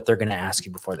know what they're going to ask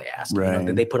you before they ask you.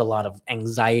 Right. They put a lot of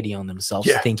anxiety on themselves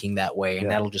thinking that way,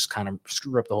 and that'll just kind of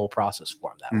screw up the whole process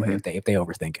for them that way if they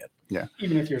overthink it. Yeah.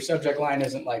 Even if your subject line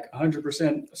isn't like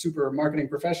 100% super marketing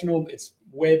professional, it's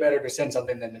way better to send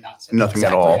something than to not send nothing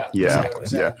at all.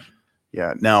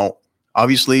 Yeah. Now,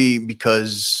 obviously,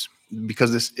 because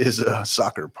this is a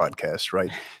soccer podcast, right?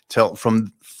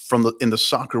 In the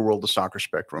soccer world, the soccer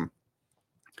spectrum,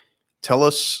 tell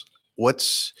us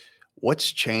what's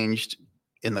changed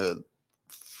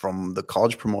from the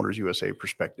College Promoters USA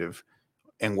perspective,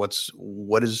 and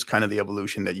what is kind of the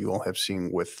evolution that you all have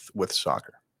seen with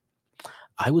soccer?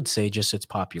 I would say just its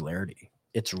popularity.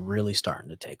 It's really starting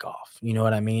to take off. You know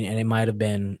what I mean? And it might have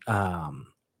been,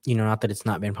 not that it's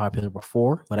not been popular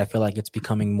before, but I feel like it's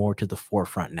becoming more to the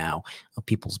forefront now of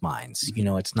people's minds.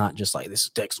 It's not just like this is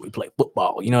Texas, we play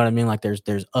football. You know what I mean? Like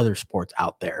there's other sports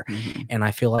out there. And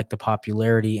I feel like the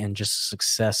popularity and just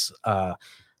success of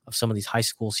some of these high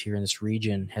schools here in this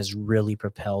region has really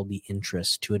propelled the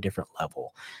interest to a different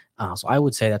level. So I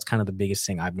would say that's kind of the biggest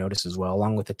thing I've noticed as well,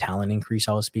 along with the talent increase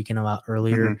I was speaking about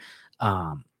earlier.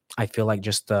 I feel like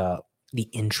just the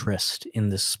interest in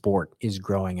this sport is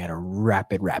growing at a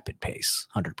rapid pace,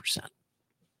 100%.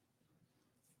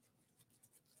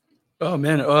 Oh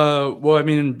man. Well, I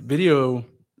mean, video,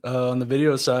 on the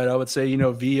video side, I would say,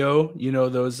 VO,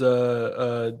 those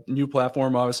new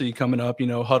platform obviously coming up,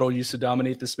 Huddle used to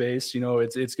dominate the space.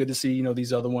 It's good to see,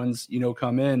 these other ones,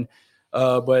 come in.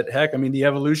 But heck, I mean, the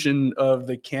evolution of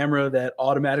the camera that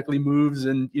automatically moves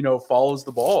and, follows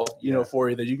the ball, for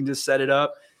you, that you can just set it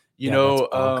up.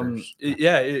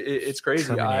 It's crazy.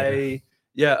 Terminator.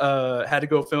 Had to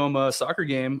go film a soccer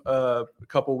game a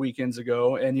couple weekends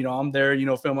ago, and I'm there,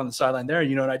 film on the sideline there,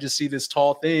 and I just see this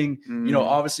tall thing,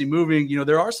 obviously moving.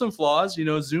 There are some flaws.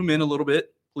 Zoom in a little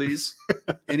bit, please.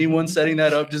 Anyone setting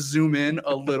that up, just zoom in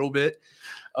a little bit.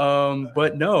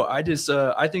 But no, I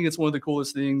think it's one of the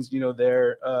coolest things,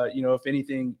 there. If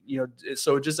anything,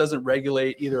 so it just doesn't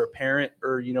regulate either a parent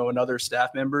or another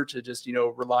staff member to just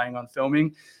relying on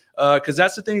filming. Because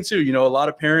that's the thing too, a lot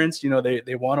of parents,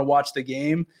 they want to watch the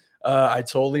game. I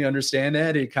totally understand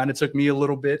that. It kind of took me a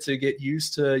little bit to get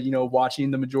used to, watching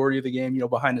the majority of the game,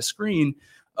 behind the screen.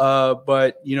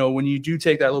 But when you do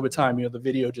take that little bit of time, the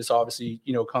video just obviously,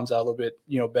 comes out a little bit,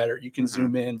 better. You can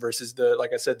zoom in versus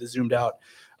like I said, the zoomed out.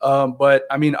 But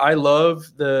I mean, I love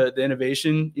the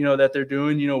innovation, that they're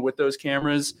doing, with those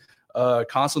cameras.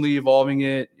 Constantly evolving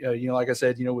it, like I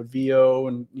said, with VO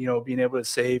and, being able to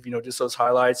save, just those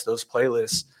highlights, those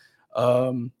playlists.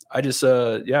 I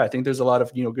think there's a lot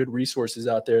of, good resources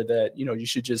out there that, you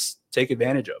should just take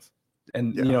advantage of.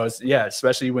 And,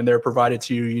 especially when they're provided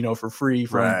to you, for free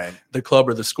from the club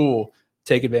or the school,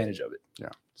 take advantage of it.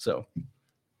 Yeah. So.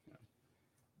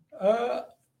 I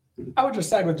would just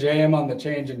side with JM on the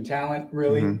change in talent,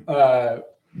 really.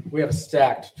 We have a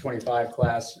stacked 25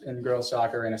 class in girls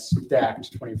soccer and a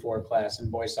stacked 24 class in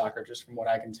boys soccer, just from what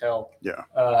I can tell. Yeah.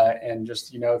 And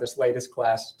just, this latest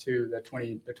class too, the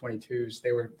 22s,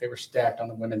 they were stacked on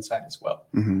the women's side as well.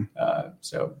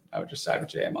 So I would just side with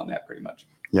JM on that pretty much.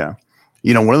 Yeah.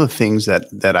 One of the things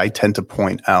that I tend to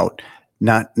point out,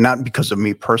 not because of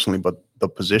me personally, but the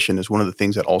position is one of the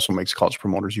things that also makes College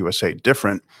Promoters USA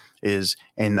different is,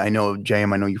 and I know,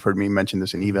 JM, I know you've heard me mention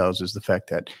this in evals, is the fact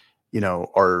that,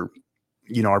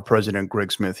 our president,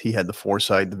 Greg Smith, he had the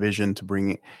foresight, the vision to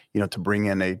bring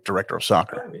in a director of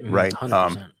soccer, right?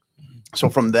 So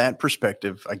from that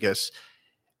perspective, I guess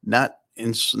not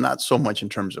so much in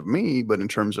terms of me, but in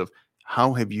terms of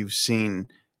how have you seen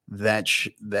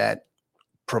that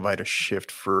provide a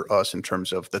shift for us in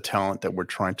terms of the talent that we're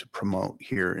trying to promote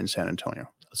here in San Antonio?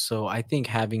 So I think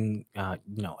having, a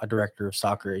director of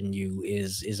soccer in you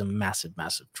is a massive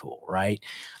tool, right?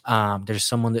 There's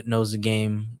someone that knows the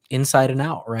game inside and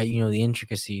out, right? The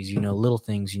intricacies, little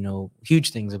things,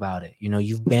 huge things about it.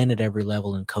 You've been at every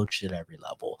level and coached at every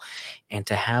level. And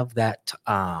to have that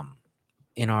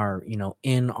in our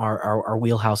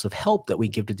wheelhouse of help that we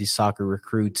give to these soccer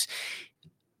recruits,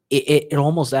 it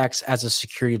almost acts as a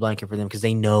security blanket for them because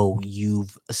they know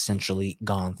you've essentially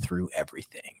gone through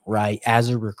everything, right? As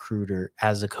a recruiter,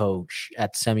 as a coach,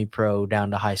 at semi-pro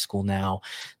down to high school now,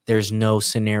 there's no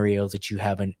scenario that you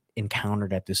haven't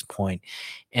encountered at this point.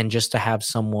 And just to have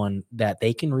someone that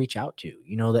they can reach out to,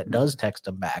 that does text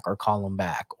them back or call them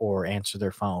back or answer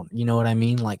their phone. You know what I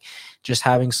mean? Like just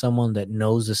having someone that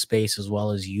knows the space as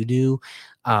well as you do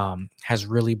has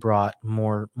really brought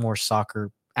more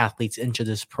soccer athletes into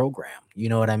this program. You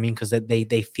know what I mean? Because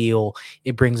they feel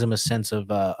it brings them a sense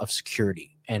of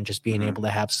security and just being able to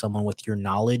have someone with your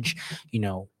knowledge.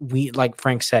 We, like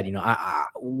Frank said,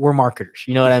 we're marketers.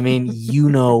 You know what I mean?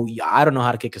 I don't know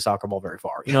how to kick a soccer ball very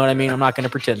far. You know what I mean? I'm not going to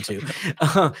pretend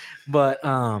to, but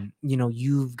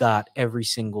you've got every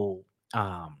single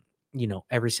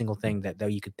thing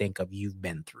that you could think of, you've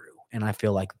been through. And I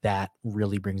feel like that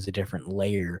really brings a different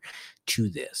layer to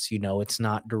this. It's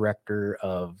not director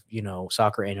of,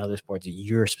 soccer and other sports.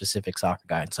 You're a specific soccer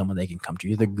guy and someone they can come to.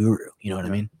 You're the guru. You know what I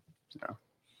mean? Yeah.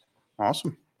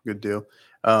 Awesome. Good deal.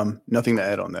 Nothing to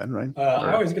add on that, right?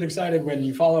 I always get excited when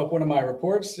you follow up one of my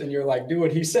reports and you're like, do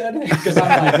what he said. Because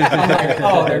I'm like,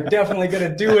 oh, they're definitely going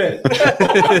to do it.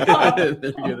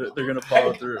 they're gonna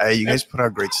follow through. Hey, you guys put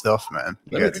out great stuff, man.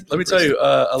 Let me tell you,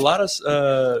 a lot of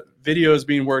videos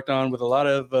being worked on with a lot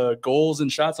of goals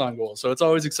and shots on goal. So it's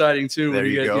always exciting too. There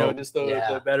when you you get, go. just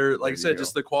the better, like I said,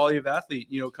 just the quality of athlete,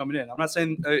 coming in. I'm not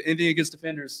saying anything against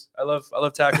defenders. I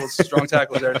love tackles, strong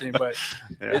tackles, everything, but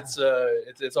it's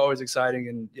always exciting.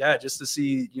 And just to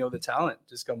see, the talent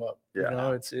just come up,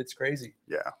 it's crazy.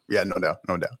 Yeah. No doubt.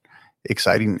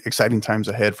 Exciting times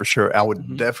ahead for sure. I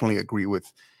would definitely agree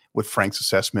with Frank's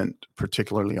assessment,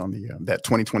 particularly on the that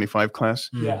 2025 class.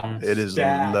 Yeah, it is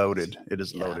loaded. It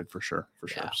is loaded for sure.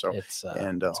 So it's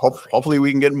hopefully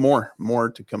we can get more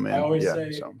to come in. I always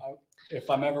say, if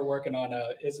I'm ever working on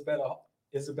Isabella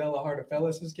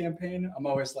Hartafelis' campaign, I'm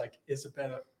always like,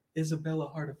 Isabella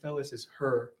Hartafelis is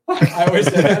her. I always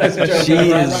say that as a joke. She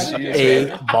is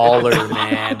a baller,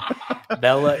 man.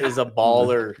 Bella is a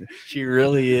baller. She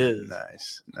really is.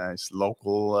 Nice.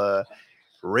 Local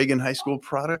Reagan High School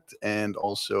product, and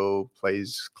also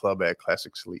plays club at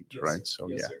Classics Elite, right? So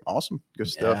sir. Awesome. Good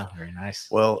stuff. Yeah, very nice.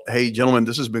 Well, hey gentlemen,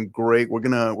 this has been great. We're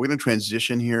gonna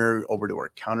transition here over to our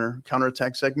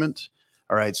counterattack segment.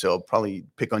 All right, so I'll probably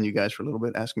pick on you guys for a little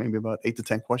bit, ask maybe about 8 to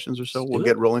 10 questions or so. We'll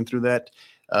get rolling through that.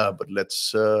 But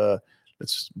let's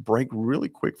break really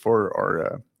quick for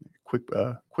our quick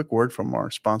word from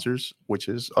our sponsors, which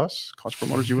is us, College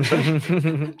Promoters USA.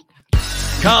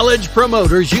 College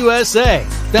Promoters USA,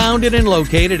 founded and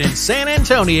located in San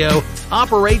Antonio,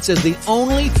 operates as the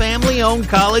only family-owned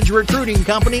college recruiting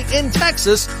company in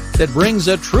Texas that brings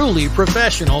a truly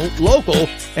professional, local,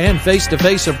 and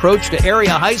face-to-face approach to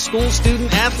area high school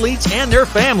student athletes and their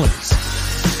families.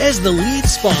 As the lead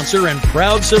sponsor and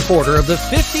proud supporter of the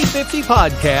 50/50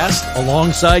 podcast,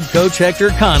 alongside Coach Hector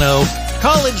Cano,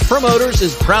 College Promoters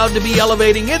is proud to be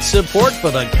elevating its support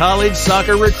for the college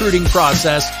soccer recruiting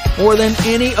process more than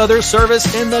any other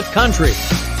service in the country.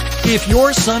 If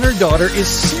your son or daughter is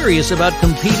serious about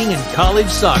competing in college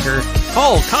soccer,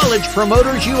 call College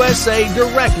Promoters USA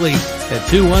directly at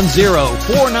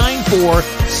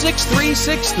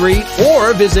 210-494-6363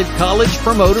 or visit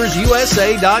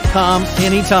collegepromotersusa.com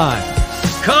anytime.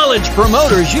 College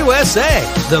Promoters USA,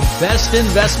 the best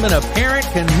investment a parent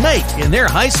can make in their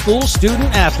high school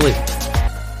student athlete.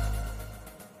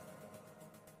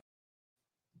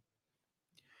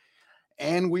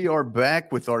 And we are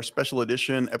back with our special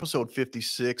edition, episode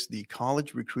 56, the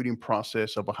college recruiting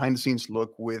process, a behind-the-scenes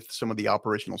look with some of the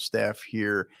operational staff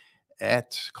here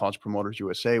at College Promoters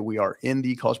USA. We are in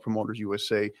the College Promoters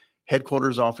USA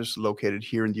headquarters office located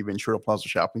here in the Ventura Plaza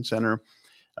Shopping Center.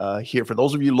 Here, for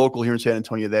those of you local here in San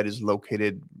Antonio, that is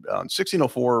located on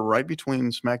 1604, right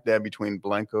smack dab between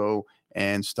Blanco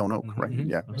and Stone Oak, right?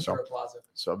 Yeah. Ventura Plaza.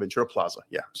 So Ventura Plaza.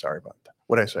 Yeah. Sorry about that.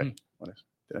 What did I say? Did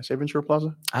I say Ventura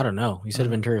Plaza? I don't know. You said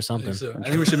Ventura something. I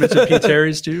think we should mention P.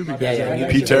 Terry's too.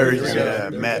 P. Terry's. Yeah.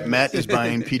 Matt is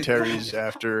buying P. Terry's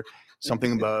after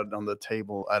something about on the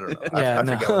table. I don't know. I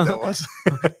forgot what that was.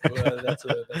 That's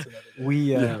another thing.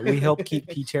 We help keep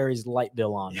P. Terry's light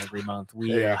bill on every month.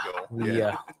 We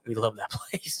love that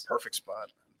place. Perfect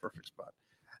spot.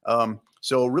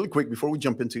 So really quick before we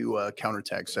jump into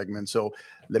counterattack segment. So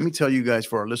let me tell you guys,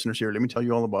 for our listeners here, let me tell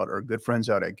you all about our good friends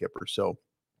out at Gipper. So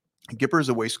Gipper is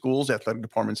the way schools, athletic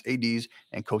departments, ADs,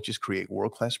 and coaches create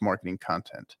world-class marketing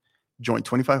content. Join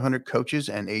 2,500 coaches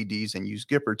and ADs and use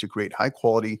Gipper to create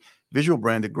high-quality, visual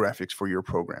branded graphics for your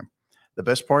program. The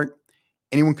best part?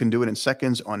 Anyone can do it in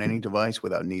seconds on any device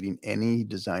without needing any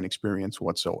design experience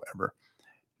whatsoever.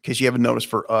 In case you haven't noticed,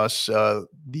 for us, the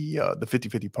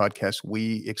 50/50 podcast,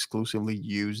 we exclusively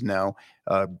use now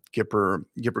Gipper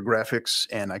graphics,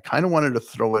 and I kind of wanted to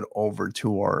throw it over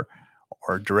to our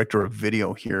director of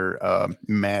video here,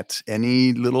 Matt.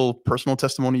 Any little personal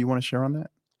testimony you want to share on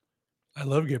that? I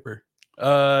love Gipper.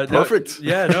 Perfect.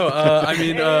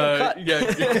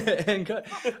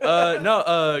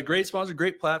 Great sponsor,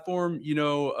 great platform.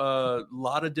 A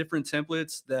lot of different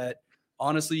templates that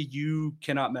honestly you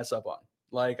cannot mess up on.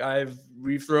 Like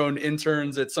we've thrown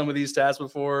interns at some of these tasks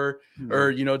before,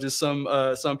 or just some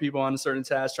people on a certain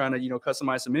task trying to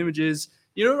customize some images.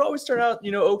 It always turn out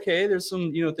okay. There's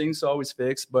some things to always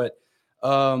fix, but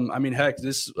I mean, heck,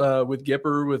 this with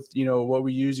Gipper, with what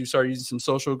we use, you start using some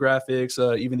social graphics,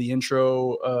 even the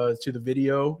intro to the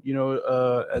video,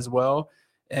 as well.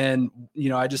 And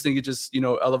I just think it just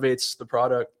elevates the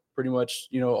product pretty much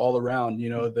all around.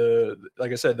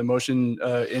 Like I said, the motion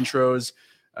intros.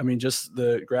 I mean, just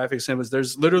the graphics symbols.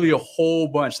 There's literally a whole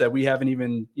bunch that we haven't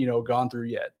even gone through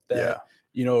yet. That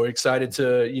excited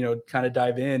to kind of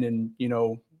dive in and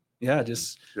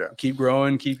keep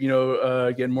growing, keep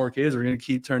getting more kids. We're gonna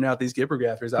keep turning out these Gipper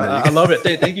graphics. I love it.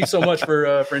 Thank you so much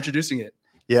for introducing it.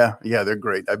 Yeah, they're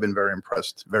great. I've been very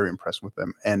impressed with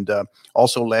them. And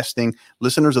also, last thing,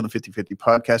 listeners of the 50/50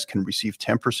 podcast can receive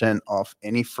 10% off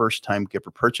any first-time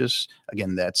Gipper purchase.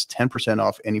 Again, that's 10%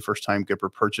 off any first-time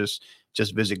Gipper purchase.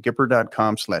 Just visit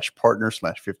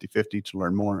gipper.com/partner/5050 to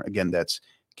learn more. Again, that's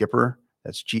Gipper.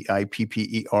 That's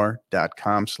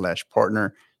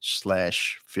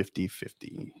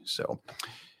GIPPER.com/partner/5050. So,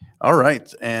 all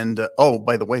right. And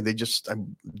by the way, they just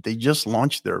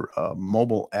launched their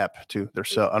mobile app too. I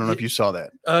don't know if you saw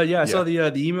that. I saw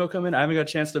the email come in. I haven't got a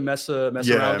chance to mess around with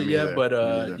it yet, but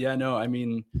no, I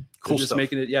mean, cool just stuff.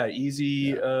 making it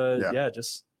easy.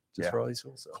 Just for all these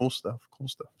cool stuff. Cool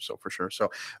stuff. So for sure. So,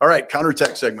 all right,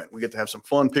 counterattack segment. We get to have some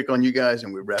fun, pick on you guys,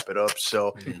 and we wrap it up.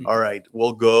 So, all right,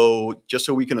 we'll go just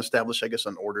so we can establish, I guess,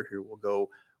 an order here. We'll go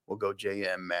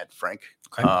JM, Matt, Frank.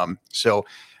 Okay. So, all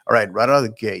right, right out of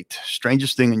the gate,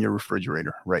 strangest thing in your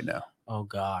refrigerator right now. Oh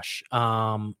gosh.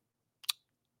 Oh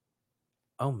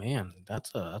man,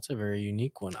 that's a very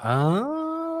unique one.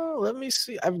 Let me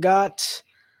see. I've got.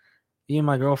 Me and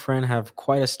my girlfriend have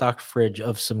quite a stocked fridge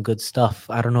of some good stuff.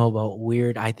 I don't know about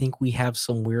weird. I think we have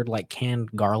some weird like canned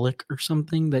garlic or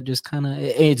something that just kind of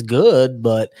it's good,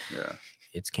 but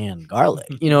it's canned garlic.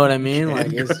 You know what I mean?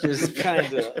 Like it's just kind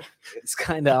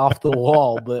of off the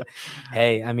wall. But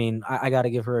hey, I mean, I got to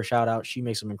give her a shout out. She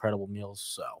makes some incredible meals,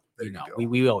 so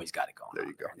we always got it going. There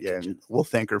you go. Yeah, and we'll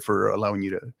thank her for allowing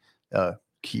you to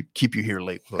keep you here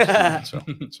late. So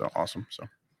awesome. So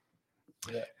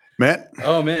yeah. Matt?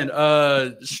 Oh man,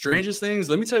 strangest things.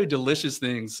 Let me tell you, delicious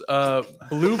things.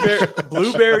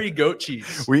 Blueberry goat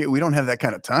cheese. We don't have that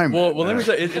kind of time. Well, let me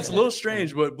tell you, it's a little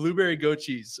strange, but blueberry goat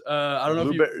chease. I don't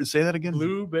know if you say that again.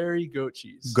 Blueberry goat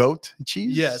cheese. Goat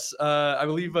cheese? Yes. I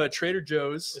believe Trader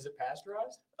Joe's. Is it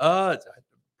pasteurized?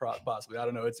 Possibly. I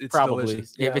don't know. It's probably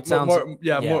delicious. If it sounds more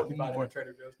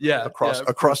Trader Joe's. Yeah.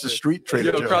 Across the street,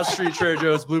 Trader Joe's. Across the street, Trader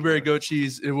Joe's. Blueberry goat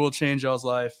cheese. It will change y'all's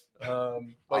life.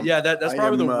 But yeah, that's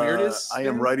probably the weirdest. I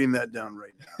am writing that down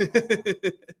right now.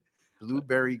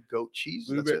 Blueberry goat cheese.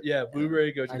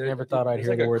 Blueberry goat cheese. I never thought I'd hear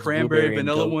like the a words cranberry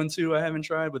vanilla one too. I haven't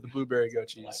tried, but the blueberry goat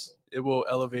cheese, it will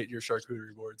elevate your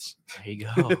charcuterie boards. There you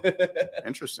go.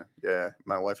 Interesting. Yeah,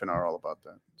 my wife and I are all about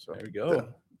that. So there we go.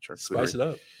 Spice it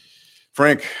up,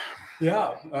 Frank.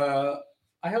 Yeah,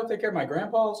 I help take care of my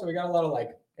grandpa, so we got a lot of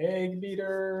like egg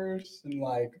beaters and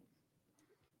like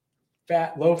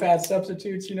low fat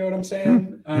substitutes. You know what I'm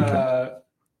saying?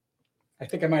 I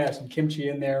think I might have some kimchi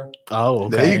in there. Oh,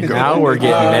 okay. There you go. Now we're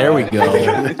getting there. We go.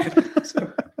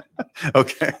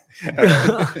 Okay.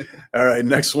 All right.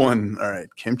 Next one. All right.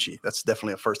 Kimchi. That's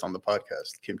definitely a first on the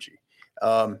podcast. Kimchi.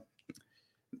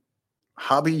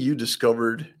 Hobby you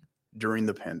discovered during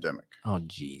the pandemic. Oh,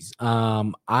 geez.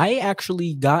 I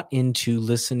actually got into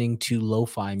listening to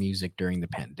lo-fi music during the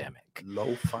pandemic.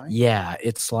 Lo-fi? Yeah.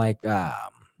 It's like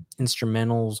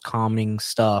instrumentals, calming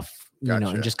stuff. Gotcha.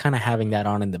 And just kind of having that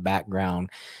on in the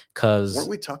background. Because weren't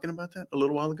we talking about that a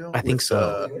little while ago? I think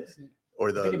so.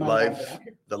 Or the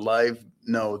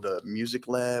music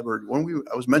lab, or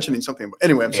I was mentioning something.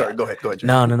 Anyway, I'm sorry. Go ahead.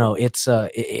 No. It's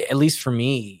at least for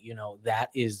me, that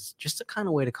is just a kind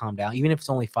of way to calm down. Even if it's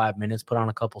only 5 minutes, put on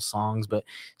a couple songs, but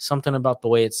something about the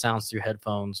way it sounds through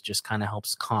headphones just kind of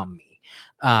helps calm me.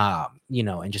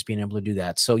 And just being able to do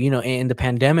that. So, in the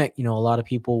pandemic, a lot of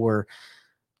people were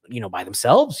by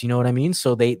themselves, you know what I mean?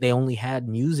 So they only had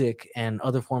music and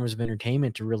other forms of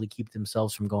entertainment to really keep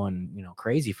themselves from going,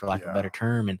 crazy, for lack of a better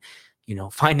term. And,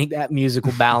 finding that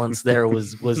musical balance there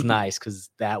was nice, because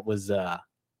that was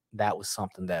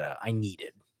something that I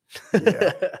needed.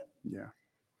 Yeah.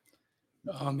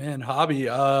 Oh man, hobby.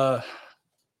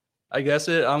 I guess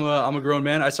I'm a grown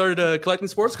man. I started collecting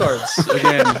sports cards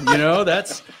again.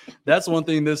 That's one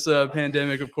thing this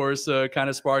pandemic, of course, kind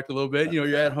of sparked a little bit.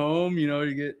 You're at home.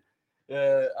 You get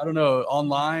I don't know,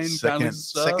 online second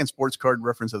sports card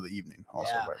reference of the evening.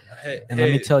 Also, let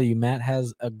me tell you, Matt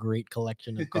has a great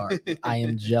collection of cards. I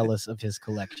am jealous of his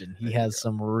collection. He has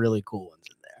some really cool ones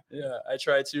in there. Yeah, I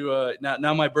try to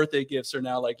now my birthday gifts are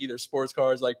now like either sports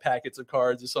cards, like packets of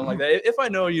cards or something like that. If I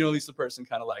know, at least the person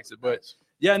kind of likes it. But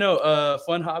yeah, no,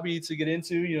 fun hobby to get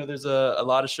into. There's a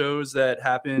lot of shows that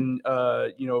happen,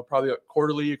 probably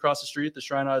quarterly across the street at the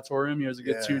Shrine Auditorium. There's a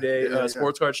good 2-day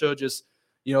sports card show. Just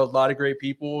a lot of great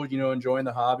people, enjoying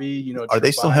the hobby. Are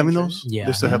they still having those? Yeah,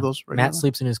 they still have those. Right Matt now?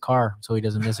 sleeps in his car, so he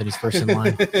doesn't miss it. He's first in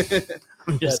line.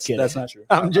 I'm just kidding. That's not true.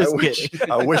 I'm just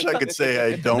kidding. I wish I could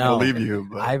say I don't believe you,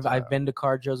 but I've been to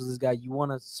card shows with this guy. You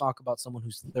want to talk about someone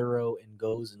who's thorough and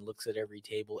goes and looks at every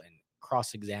table and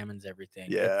cross-examines everything.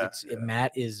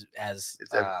 Matt is as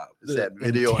that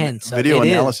video intense. Video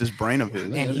analysis brain of his,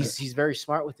 and he's very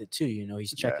smart with it too.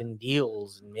 He's checking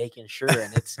deals and making sure,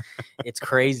 and it's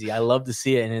crazy. I love to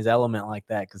see it in his element like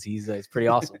that because it's pretty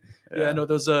awesome. Yeah, no,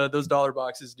 those dollar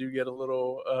boxes do get a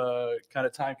little kind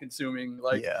of time consuming.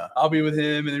 Like I'll be with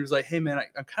him and he was like, "Hey man,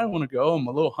 I kind of want to go. I'm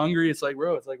a little hungry." It's like,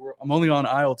 bro, I'm only on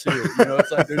aisle 2.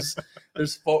 It's like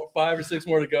there's 5 or 6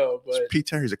 more to go. But Pete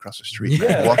Terry's across the street.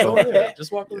 Yeah, walk over there.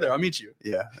 Just walk over there. I'll meet you.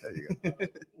 Yeah, there you go.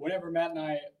 Whenever Matt and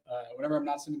I, whenever I'm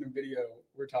not sending him video,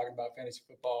 we're talking about fantasy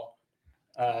football.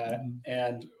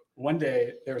 And one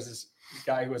day there was this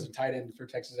guy who was a tight end for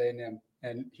Texas A&M,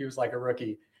 and he was like a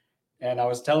rookie. And I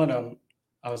was telling him,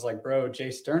 I was like, bro,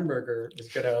 Jay Sternberger is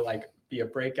going to be a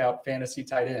breakout fantasy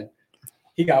tight end.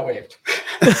 He got waived.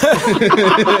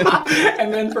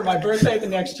 And then for my birthday the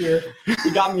next year, he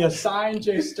got me a signed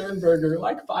Jay Sternberger,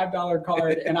 $5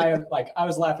 card. And I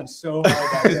was laughing so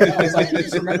hard. I was like, you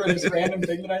just remember this random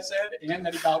thing that I said and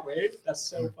that he got waived? That's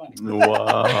so funny.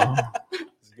 Wow.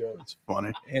 It's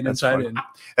funny. And that's funny.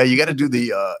 Hey, you got to do the,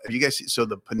 have you guys seen, so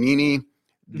the Panini,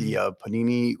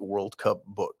 Panini World Cup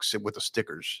books with the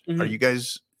stickers. Are you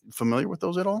guys familiar with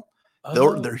those at all?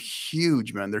 They're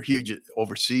huge, man. They're huge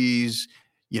overseas.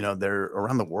 They're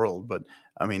around the world. But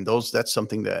I mean, that's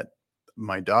something that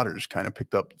my daughters kind of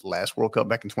picked up last World Cup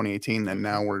back in 2018, and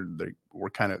now we're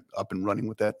kind of up and running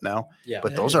with that now. Yeah.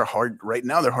 But those are hard right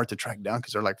now. They're hard to track down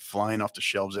because they're flying off the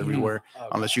shelves everywhere.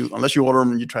 Unless you order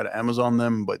them and you try to Amazon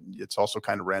them, but it's also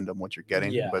kind of random what you're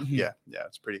getting. Yeah. But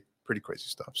it's pretty crazy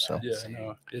stuff. So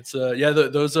it's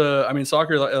those I mean,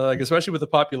 soccer, especially with the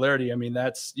popularity, I mean,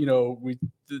 that's we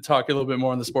talk a little bit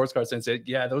more on the sports card sense.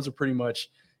 Those are pretty much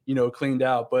cleaned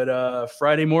out, but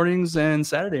Friday mornings and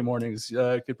Saturday mornings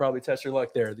could probably test your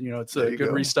luck there. It's a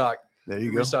good restock. There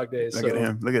you go. Restock days. Look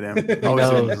at him. Always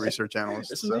a research analyst.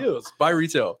 There's some deals. Buy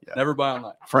retail. Never buy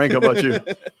online. Frank, how about you?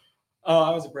 I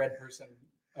was a bread person.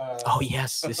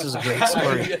 Yes, this is a great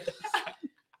story.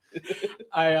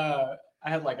 I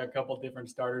had a couple different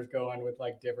starters going with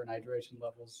different hydration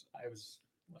levels. I was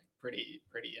pretty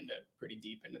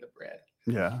deep into the bread.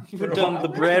 Yeah. You've done the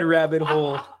bread rabbit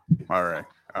hole. All right.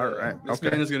 This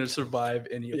man is going to survive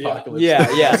any apocalypse.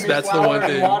 Yeah. That's the one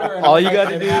thing. All you got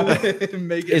to do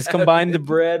is combine the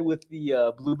bread with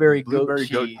the blueberry goat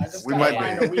cheese. We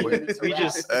might be.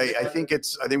 I think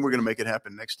we're going to make it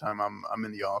happen next time I'm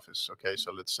in the office. Okay,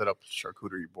 so let's set up a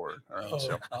charcuterie board. All right.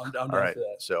 I'm down for that.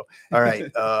 So all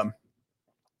right.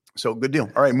 So good deal.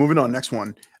 All right, moving on. Next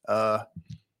one.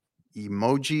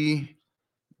 Emoji,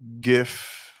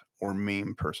 GIF, or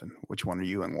meme person? Which one are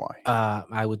you and why?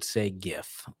 I would say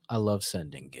GIF. I love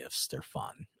sending GIFs. They're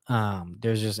fun.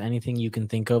 There's just anything you can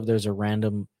think of. There's a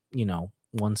random,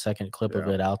 1 second clip of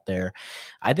it out there.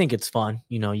 I think it's fun.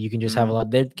 You can just have a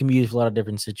lot. They can be used for a lot of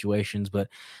different situations, but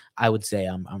I would say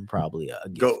I'm probably a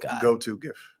GIF guy. Go to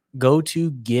GIF. Go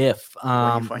to GIF.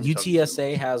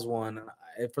 UTSA has one.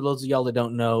 For those of y'all that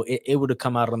don't know, it would have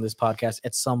come out on this podcast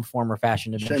at some form or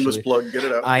fashion. Shameless plug, get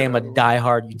it out. I am a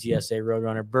diehard UTSA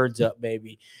Roadrunner. Birds up,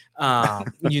 baby. So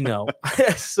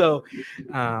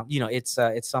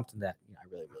it's something that I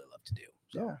really love to do.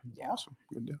 So, yeah, awesome,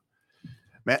 good deal.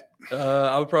 Matt,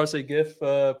 I would probably say GIF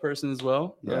person as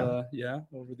well. Over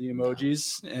the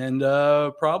emojis, and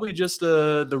probably just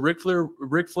the Ric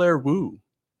Flair woo.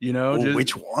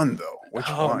 Which one though? Which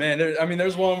one? Man,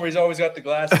 there's one where he's always got the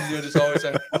glasses.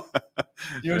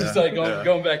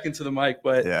 Going back into the mic,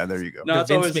 but there you go. No,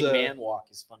 the Vince McMahon walk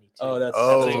is funny too. That's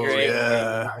a great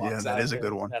one. That is a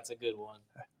good one. That's a good one.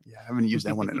 Yeah, I haven't used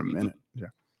that one in a minute. Yeah,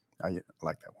 I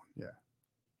like that one. Yeah,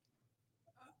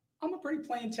 I'm a pretty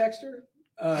plain texter.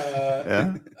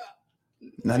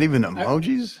 Not even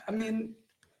emojis.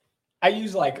 I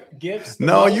use GIFs.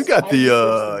 No, you got the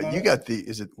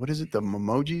what is it? The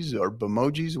memojis or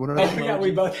bemojis? What are they? Yeah,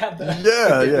 we both have that.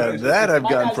 Yeah. That I've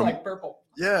gotten from purple.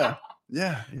 Yeah.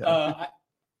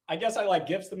 I guess I like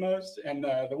GIFs the most, and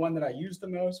the one that I use the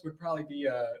most would probably be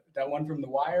that one from The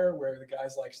Wire where the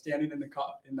guy's standing in the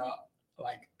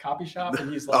copy shop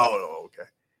and he's like,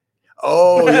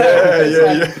 Oh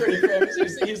yeah. Pretty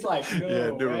famous. He's like,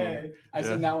 no dude. way. I've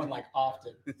seen that one like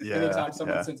often. Yeah, Anytime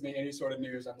someone sends me any sort of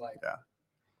news, I'm like,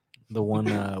 The one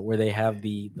where they have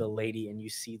the lady and you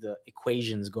see the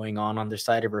equations going on the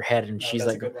side of her head, and she's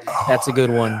like, "That's a good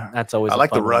one." That's always. I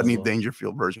like the one Rodney as well.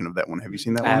 Dangerfield version of that one. Have you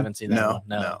seen that one? I haven't seen that one.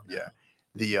 No. Yeah.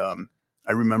 The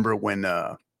I remember when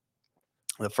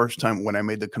the first time when I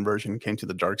made the conversion, came to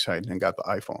the dark side and got the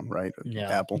iPhone, right?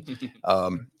 Yeah. Apple.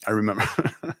 I remember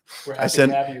we're I happy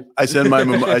sent to have you. I sent my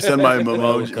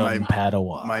emoji, Welcome,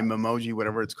 Padawan. my emoji,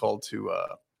 whatever it's called,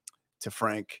 to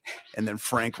Frank, and then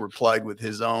Frank replied with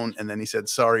his own, and then he said,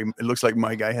 "Sorry, it looks like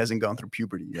my guy hasn't gone through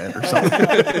puberty yet," or something.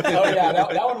 Oh yeah,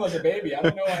 that one was a baby. I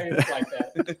don't know why he was like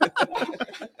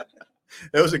that.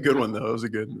 That was a good one, though. It was a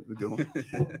good one.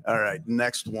 All right,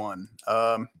 next one.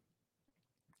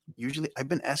 Usually, I've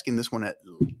been asking this one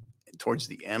towards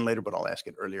the end later, but I'll ask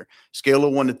it earlier. Scale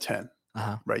of 1 to 10.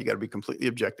 Right, you got to be completely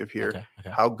objective here.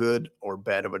 Okay. How good or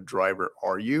bad of a driver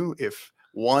are you? If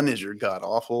 1 is your god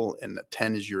awful and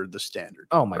 10 is the standard.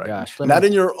 Oh my right? gosh! Not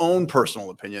in your own personal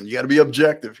opinion. You got to be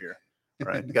objective here.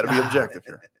 Right, you got to be objective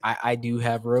here. I do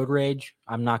have road rage.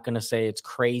 I'm not gonna say it's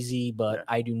crazy, but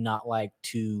I do not like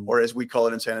to, or as we call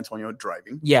it in San Antonio,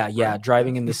 driving. Yeah.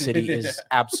 Driving in the city is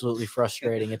absolutely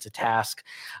frustrating. It's a task.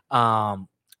 I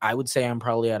would say I'm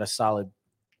probably at a solid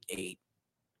 8.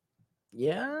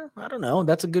 Yeah, I don't know.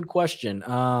 That's a good question.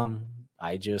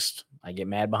 I get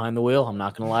mad behind the wheel. I'm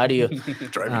not gonna lie to you.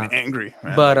 Driving angry,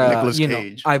 man. But Nicolas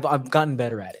Cage. I've gotten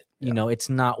better at it. You know, it's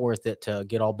not worth it to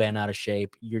get all bent out of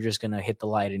shape. You're just going to hit the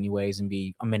light anyways and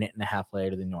be a minute and a half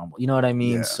later than normal. You know what I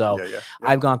mean? Yeah.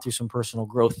 I've gone through some personal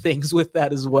growth things with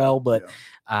that as well, but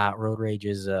road rage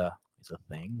is a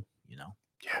thing, you know?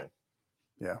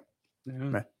 Yeah.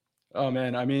 Oh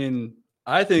man. I mean,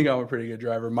 I think I'm a pretty good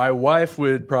driver. My wife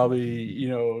would probably,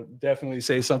 definitely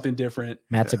say something different.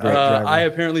 Matt's a great driver. I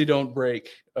apparently don't brake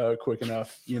quick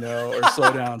enough, or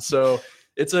slow down. So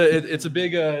it's a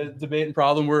big debate and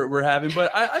problem we're having, but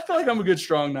I feel like I'm a good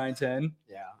strong 9-10.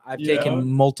 Yeah, I've taken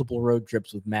multiple road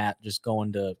trips with Matt, just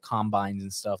going to combines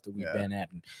and stuff that we've been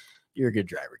at, and you're a good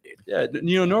driver, dude. Yeah,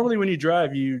 normally when you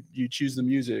drive, you choose the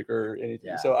music or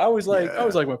anything. Yeah. So I always like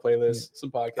my playlist, some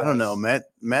podcasts. I don't know,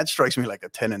 Matt strikes me like a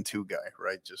 10 and 2 guy,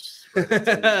 right? Just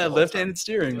left-handed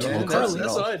steering, man. That's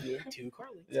what I do. 2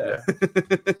 Carly. Yeah.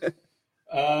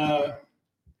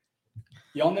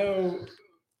 Y'all know.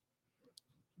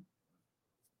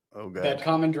 Oh god. That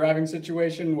common driving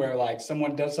situation where like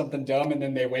someone does something dumb and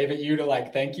then they wave at you to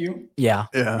like thank you. Yeah.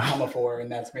 I'm a 4 and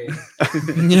that's me.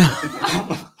 Yeah.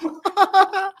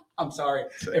 I'm sorry.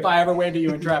 If I ever waved at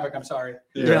you in traffic, I'm sorry.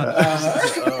 Yeah.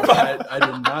 I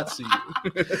did not see you.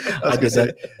 I did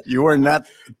that. You are not.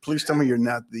 Please tell me you're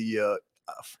not the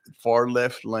far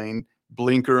left lane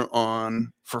blinker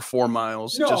on for 4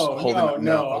 miles. No, just holding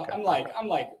no. Okay. I'm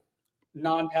like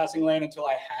non-passing lane until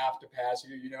I have to pass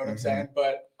you. You know what I'm saying?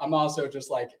 But I'm also just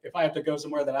like, if I have to go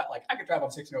somewhere that I could drive on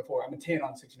 1604. I'm a 10 on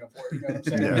 1604. You know what I'm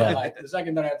saying? But like the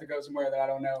second that I have to go somewhere that I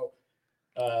don't know,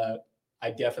 I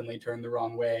definitely turn the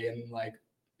wrong way and like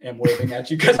am waving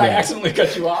at you because I accidentally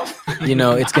cut you off.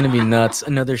 It's going to be nuts.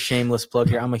 Another shameless plug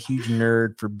here. I'm a huge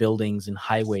nerd for buildings and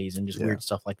highways and just weird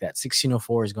stuff like that.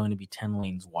 1604 is going to be 10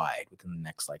 lanes wide within the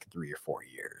next like 3 or 4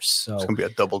 years. So it's going to be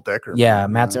a double decker. Yeah.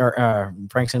 Frank's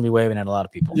going to be waving at a lot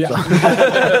of people. Yeah. So.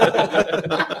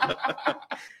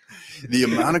 The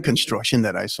amount of construction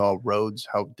that I saw, roads,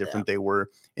 how different they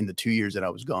were in the 2 years that I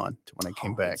was gone to when I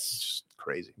came back. It's just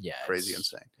crazy. Yeah. Crazy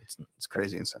insane. It's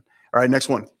crazy insane. All right. Next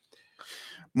one.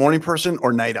 Morning person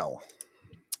or night owl?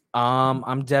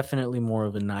 I'm definitely more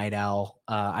of a night owl.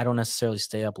 I don't necessarily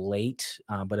stay up late,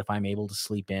 but if I'm able to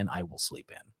sleep in, I will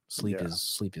sleep in.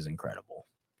 Sleep is incredible.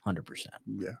 100%.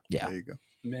 Yeah. There you go.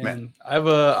 Man,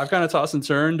 I've kind of tossed and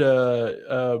turned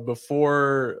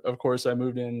before, of course, I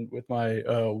moved in with my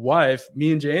wife.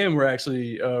 Me and JM were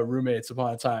actually roommates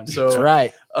upon a time. So that's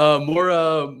right.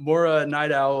 More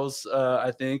night owls,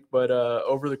 I think. But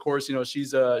over the course,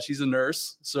 she's a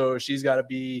nurse, so she's got to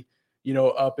be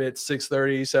up at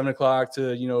 6:30, 7 o'clock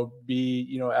to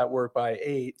be at work by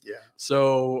 8. Yeah.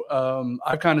 So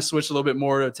I've kind of switched a little bit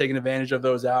more to taking advantage of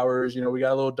those hours. We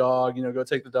got a little dog. Go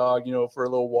take the dog for a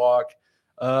little walk.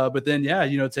 But then,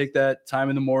 take that time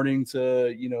in the morning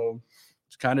to,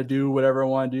 kind of do whatever I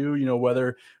want to do,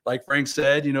 whether like Frank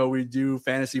said, we do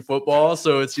fantasy football.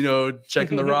 So it's,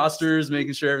 checking the rosters,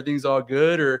 making sure everything's all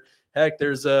good, or heck,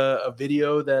 there's a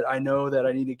video that I know that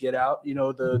I need to get out,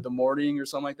 the morning or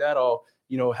something like that. I'll,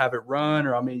 have it run,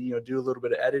 or I may, do a little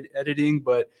bit of editing,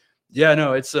 but yeah,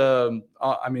 no, it's, I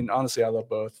mean, honestly, I love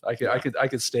both. I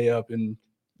could stay up and,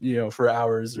 for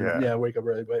hours or wake up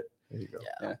early, but there you go.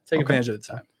 Yeah, take advantage of the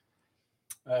time.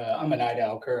 I'm a night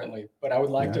owl currently, but I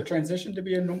would like to transition to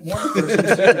be a morning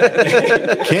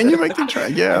person. Can you make the try?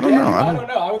 Yeah, I don't know. I don't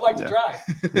know. I would like to try.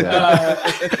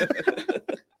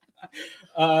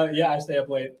 I stay up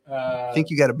late. I think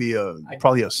you got to be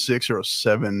probably a 6 or a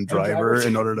 7 driver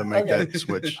in order to make that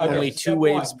switch. Only 2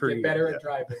 waves per year. Get better at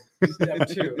driving. Step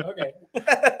 2. Okay.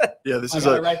 Yeah, this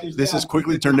is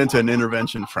quickly turned into an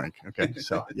intervention, Frank. Okay,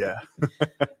 so yeah.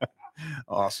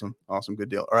 Awesome, good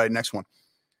deal. All right, next one.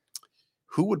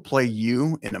 Who would play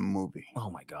you in a movie? Oh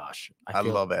my gosh. I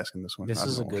love asking this one. This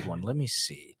is a good one. Let me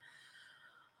see.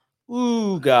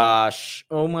 Ooh, gosh.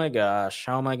 Oh my gosh.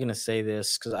 How am I going to say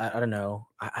this? Because I don't know.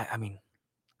 I mean,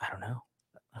 I don't know.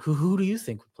 Who do you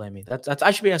think would play me? That's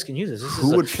I should be asking you this.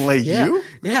 Who would play you?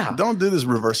 Yeah. Don't do this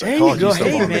reverse psychology stuff.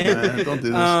 Hey, man. Don't do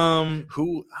this.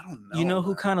 Who? I don't know. You know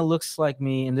who kind of looks like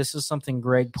me, and this is something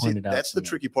Greg pointed out. That's the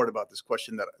tricky part about this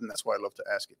question, and that's why I love to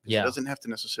ask it. Yeah. It doesn't have to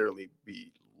necessarily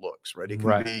be looks, right? It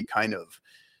can be kind of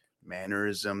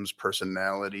mannerisms,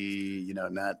 personality.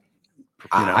 Not.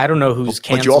 I don't know who's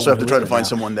canceled. But you also have to try to find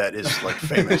someone that is like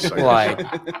famous. Like,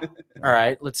 all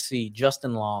right, let's see.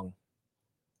 Justin Long.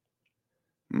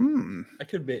 I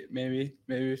could be maybe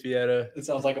if he had a. It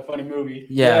sounds like a funny movie.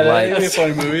 Yeah, like a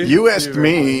funny movie. You asked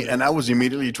me, and I was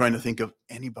immediately trying to think of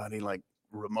anybody like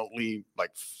remotely like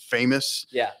famous.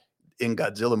 Yeah. In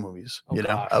Godzilla movies,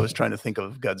 gosh. I was trying to think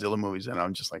of Godzilla movies, and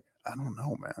I'm just like, I don't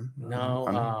know, man.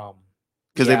 No,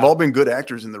 because they've all been good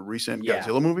actors in the recent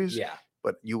Godzilla movies. Yeah.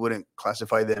 But you wouldn't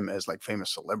classify them as like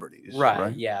famous celebrities,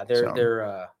 right? Yeah, they're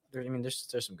I mean, there's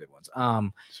some good ones. Yeah,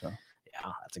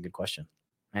 that's a good question,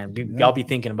 man. I'll be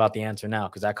thinking about the answer now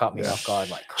because that caught me off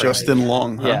guard. Like crazy. Justin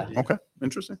Long, huh? Yeah. Okay,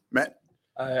 interesting. Matt,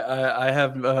 I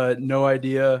have no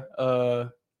idea.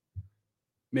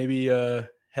 Maybe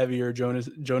heavier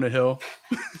Jonah Hill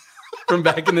from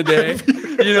back in the day.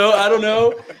 I don't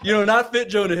know. Not fit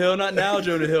Jonah Hill, not now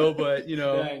Jonah Hill, but y'all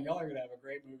are gonna have a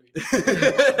great movie.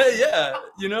 Yeah,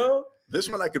 this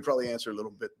one I could probably answer a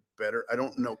little bit better. I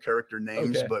don't know character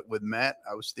names, but with Matt,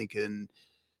 I was thinking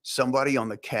somebody on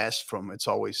the cast from It's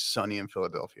Always Sunny in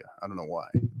Philadelphia. I don't know why,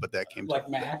 but that came like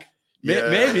Mac.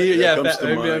 Maybe, I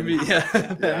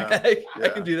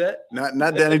can do that.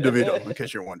 Not Danny DeVito, in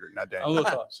case you're wondering. Not Danny. I'm a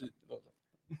little tough.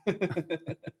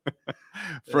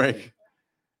 Frank.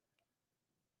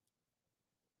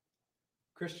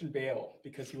 Christian Bale,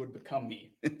 because he would become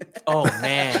me. Oh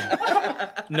man,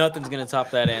 nothing's gonna top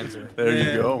that answer. There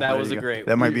you go. That was a great.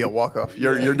 That might be a walk off.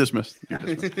 You're dismissed. You're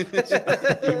dismissed.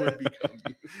 He would become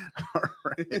me.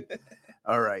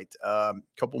 All right.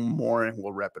 Couple more, and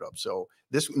we'll wrap it up. So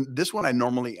this one I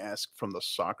normally ask from the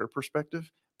soccer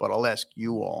perspective, but I'll ask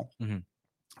you all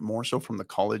more so from the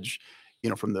college,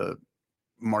 from the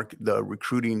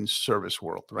recruiting service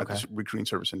world, right? Okay. This recruiting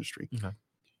service industry. Okay.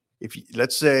 If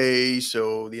let's say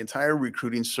the entire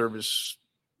recruiting service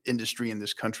industry in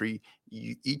this country,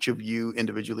 each of you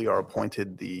individually are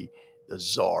appointed the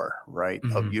czar, right?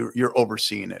 Of you're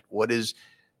overseeing it. What is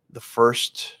the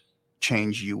first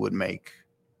change you would make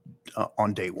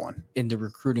on day one in the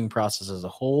recruiting process as a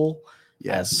whole?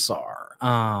 As czar,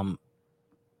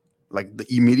 like the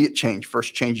immediate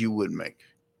first change you would make.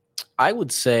 I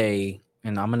would say,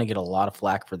 and I'm gonna get a lot of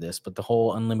flack for this, but the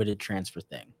whole unlimited transfer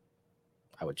thing.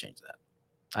 I would change that.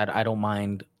 I don't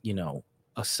mind,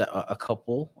 a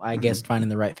couple, I guess, finding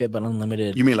the right fit, but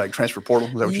unlimited. You mean like transfer portal?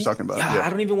 Is that what you're talking about? Yeah, I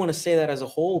don't even want to say that as a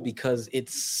whole because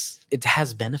it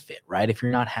has benefit, right? If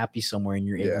you're not happy somewhere and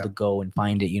you're able to go and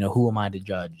find it, who am I to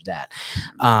judge that?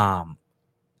 I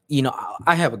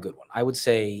have a good one. I would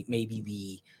say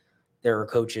maybe there are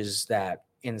coaches that,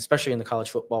 and especially in the college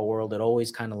football world, that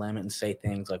always kind of lament and say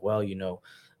things like, well,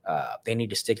 they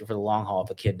need to stick it for the long haul if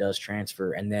a kid does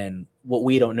transfer. And then what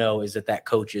we don't know is that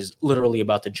coach is literally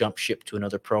about to jump ship to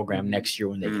another program next year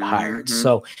when they get hired.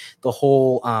 So the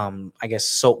whole, I guess,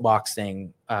 soapbox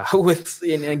thing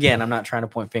and again, I'm not trying to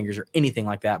point fingers or anything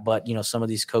like that, but, some of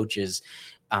these coaches,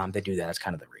 they do that. That's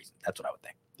kind of the reason. That's what I would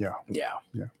think. Yeah.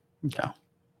 Okay.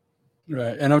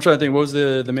 Right. And I'm trying to think, what was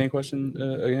the main question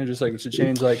again? Just like to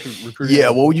change like recruiting. Yeah.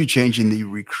 What would you change in the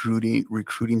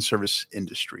recruiting service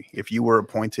industry if you were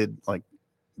appointed like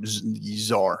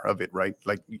czar of it, right?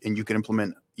 Like, and you can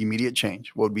implement immediate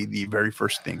change. What would be the very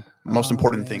first thing, most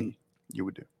important thing you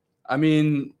would do? I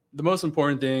mean, the most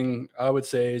important thing I would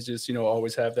say is just,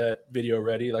 always have that video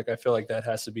ready. Like, I feel like that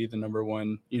has to be the number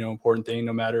one, important thing,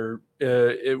 no matter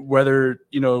whether,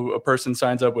 a person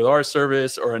signs up with our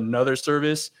service or another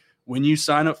service. When you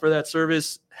sign up for that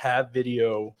service, have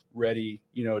video ready,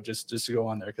 just to go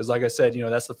on there. Because like I said,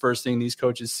 that's the first thing these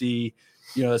coaches see.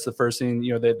 That's the first thing,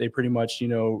 that they pretty much,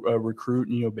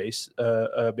 recruit, base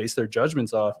their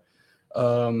judgments off.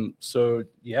 So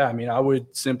yeah, I mean, I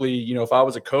would simply, if I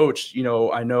was a coach,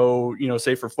 I know,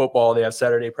 say for football, they have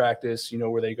Saturday practice,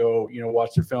 where they go,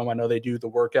 watch their film. I know they do the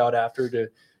workout after to,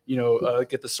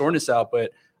 get the soreness out,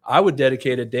 but I would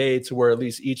dedicate a day to where at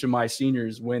least each of my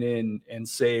seniors went in and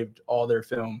saved all their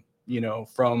film,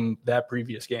 from that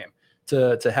previous game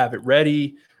to have it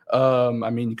ready. I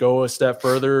mean, go a step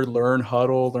further, learn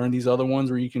huddle, learn these other ones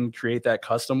where you can create that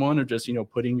custom one, or just,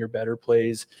 putting your better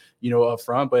plays, up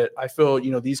front. But I feel,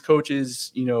 these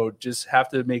coaches, just have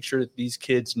to make sure that these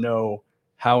kids know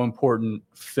how important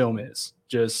film is,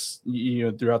 just,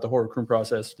 throughout the whole recruitment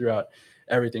process, throughout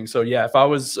everything. So yeah, if I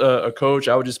was a coach,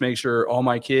 I would just make sure all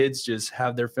my kids just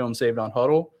have their film saved on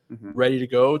huddle, ready to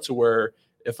go, to where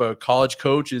if a college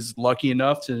coach is lucky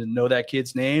enough to know that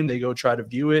kid's name, they go try to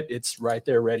view it. It's right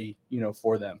there ready,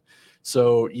 for them.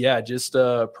 So yeah, just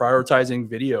prioritizing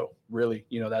video, really,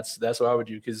 that's what I would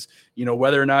do. Cause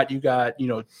whether or not you got,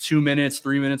 2 minutes,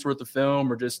 3 minutes worth of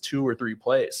film, or just 2 or 3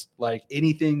 plays, like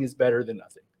anything is better than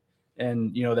nothing.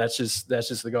 And, that's just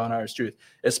the gone Irish truth,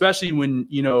 especially when,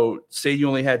 say you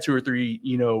only had 2 or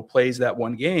 3, plays that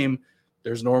one game.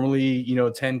 There's normally,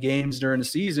 10 games during the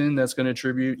season that's going to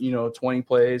attribute, 20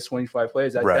 plays, 25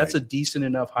 plays. Right. That's a decent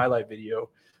enough highlight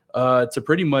video to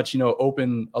pretty much,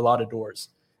 open a lot of doors.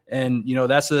 And,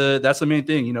 that's the main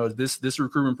thing. This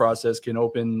recruitment process can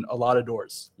open a lot of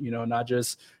doors, not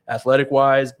just athletic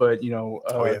wise, but,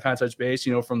 context based,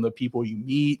 from the people you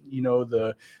meet,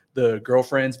 the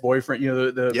girlfriends, boyfriend,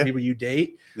 the people you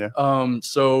date. Yeah.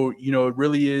 So, it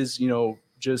really is,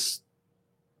 just,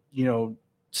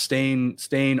 staying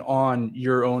on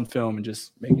your own film and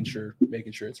just making sure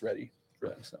it's ready for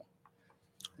them. So,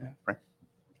 yeah. Right.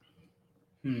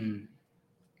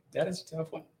 That is a tough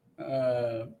one.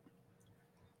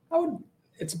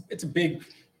 It's a big,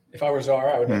 if I was R,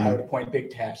 I would appoint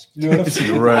big tasks. You know what I'm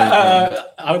saying? Right.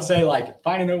 I would say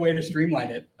finding a way to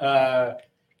streamline it.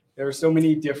 There are so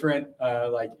many different,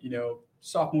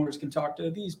 sophomores can talk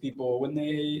to these people when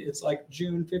it's like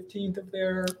June 15th of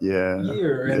their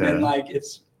year. And then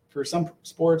it's, for some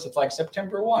sports, it's like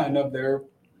September 1 of their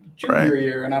junior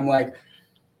year. And I'm like,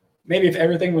 maybe if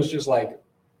everything was just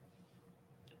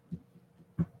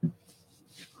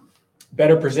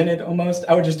better presented almost,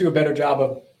 I would just do a better job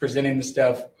of presenting the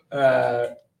stuff.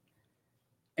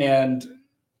 And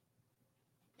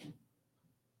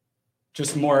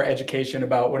just more education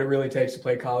about what it really takes to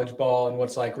play college ball and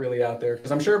what's really out there. Because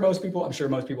I'm sure most people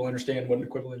understand what an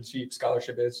equivalency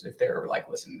scholarship is if they're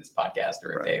listening to this podcast,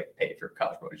 or if they pay for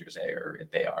College Promoters USA, or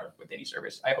if they are with any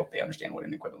service. I hope they understand what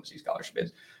an equivalency scholarship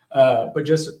is. But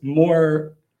just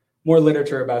more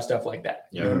literature about stuff like that.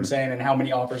 You know what I'm saying? And how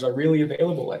many offers are really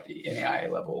available at the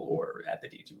NAIA level or at the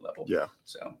D2 level. Yeah.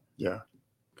 So yeah.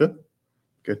 Good.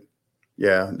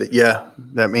 Yeah.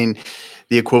 I mean,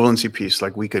 the equivalency piece,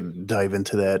 we could dive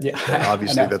into that. Yeah.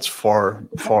 Obviously, that's far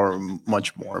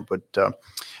much more. But all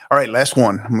right, last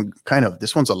one.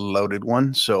 This one's a loaded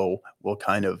one, so we'll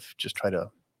kind of just try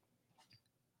to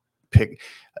pick.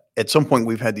 At some point,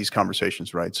 we've had these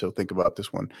conversations, right? So think about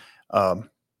this one. One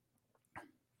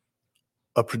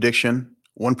prediction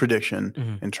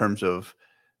in terms of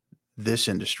this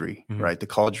industry, right? The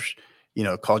college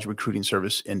recruiting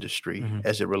service industry,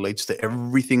 as it relates to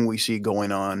everything we see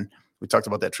going on. We talked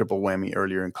about that triple whammy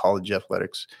earlier in college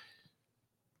athletics.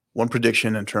 One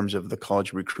prediction in terms of the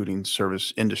college recruiting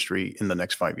service industry in the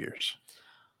next 5 years.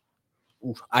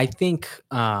 I think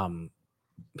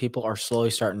people are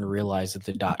slowly starting to realize that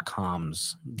the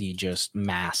 .coms, the just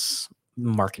mass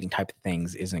marketing type of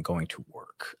things, isn't going to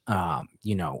work.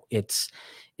 It's,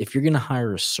 if you're going to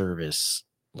hire a service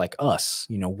like us,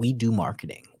 we do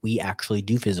marketing. We actually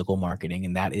do physical marketing,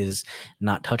 and that is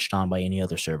not touched on by any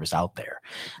other service out there.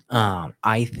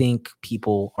 I think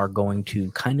people are going to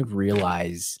kind of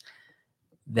realize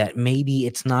that maybe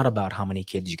it's not about how many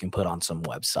kids you can put on some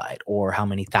website or how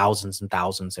many thousands and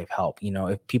thousands of help.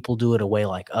 If people do it a way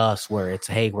like us, where it's,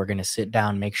 hey, we're going to sit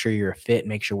down, make sure you're a fit,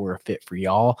 make sure we're a fit for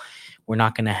y'all. We're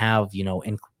not going to have,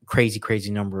 in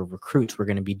crazy number of recruits. We're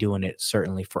going to be doing it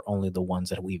certainly for only the ones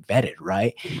that we vetted.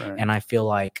 Right. And I feel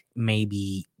like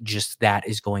maybe just that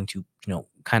is going to,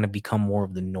 kind of become more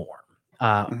of the norm.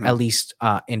 At least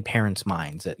in parents'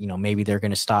 minds, that, maybe they're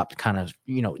going to stop kind of,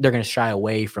 they're going to shy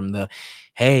away from the,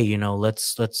 hey,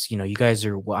 let's, you guys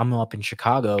are, well, I'm up in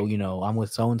Chicago, I'm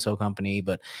with so-and-so company,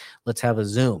 but let's have a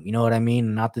Zoom. You know what I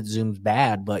mean? Not that Zoom's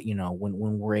bad, but,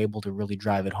 when we're able to really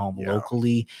drive it home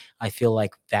locally, I feel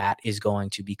like that is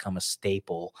going to become a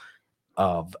staple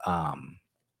of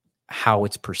how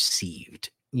it's perceived.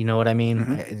 You know what I mean?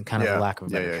 And kind of a lack of a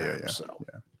better term. So,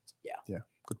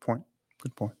 Good point.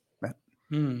 Matt.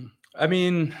 I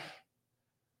mean,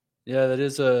 Yeah, that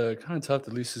is kind of tough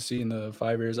at least to see in the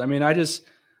 5 years. I mean,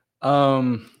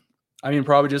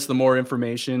 probably just the more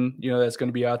information, that's going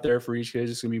to be out there for each kid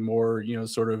is going to be more,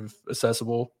 sort of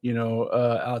accessible,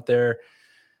 out there.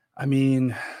 I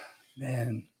mean,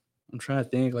 man, I'm trying to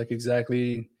think like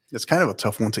exactly. It's kind of a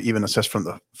tough one to even assess from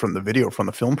the video, from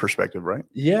the film perspective, right?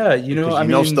 Yeah,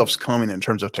 because stuff's coming in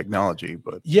terms of technology,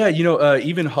 but yeah,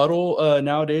 even Huddle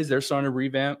nowadays they're starting to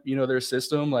revamp, their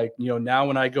system. Like, now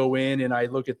when I go in and I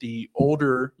look at the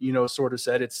older, sort of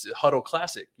set, it's Huddle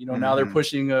Classic. Now they're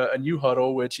pushing a new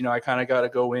Huddle, which I kind of got to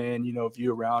go in,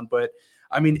 view around. But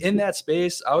I mean, in that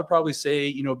space, I would probably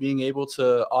say, being able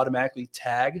to automatically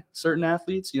tag certain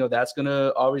athletes, that's going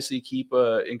to obviously keep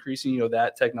increasing,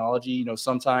 that technology.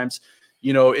 Sometimes,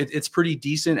 it's pretty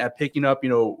decent at picking up,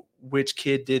 which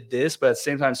kid did this. But at the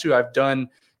same time, too, I've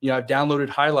downloaded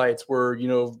highlights where,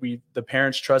 the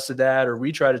parents trusted that, or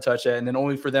we try to touch that. And then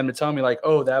only for them to tell me like,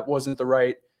 oh, that wasn't the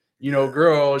right,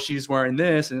 girl, she's wearing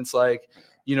this. And it's like,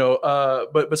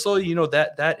 but slowly,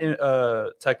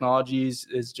 that technology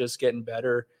is just getting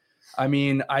better. I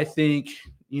mean, I think,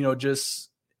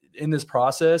 just in this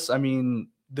process, I mean,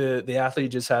 the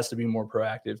athlete just has to be more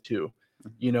proactive too.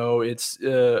 It's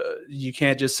you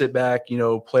can't just sit back,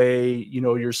 play,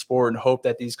 your sport and hope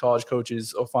that these college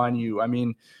coaches will find you. I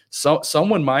mean,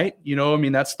 someone might, I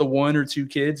mean, that's the 1 or 2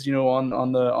 kids,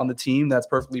 on the team, that's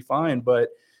perfectly fine. But,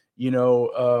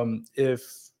 if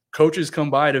coaches come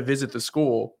by to visit the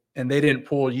school and they didn't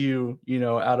pull you,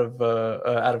 out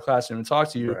of classroom and talk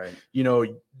to you, right,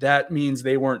 that means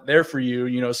they weren't there for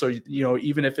you, so,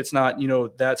 even if it's not,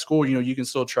 that school, you can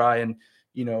still try and,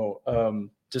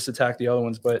 just attack the other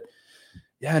ones. But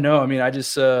yeah, no, I mean, I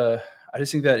just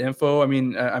think that info, I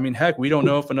mean, heck, we don't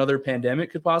know if another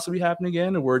pandemic could possibly happen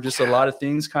again, or just a lot of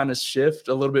things kind of shift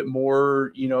a little bit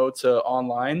more, to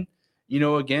online,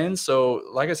 again. So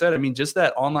like I said, I mean, just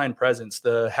that online presence,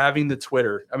 having the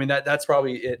Twitter, I mean, that's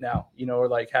probably it now, or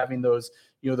like having those,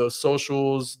 those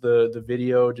socials, the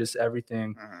video, just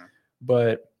everything.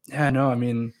 But yeah, no, I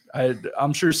mean,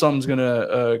 I'm sure something's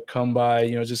gonna come by,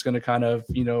 just gonna kind of,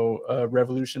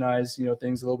 revolutionize,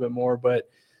 things a little bit more. But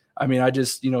I mean, I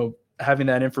just, having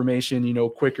that information,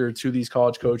 quicker to these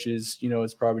college coaches,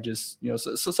 it's probably just,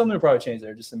 so something will probably change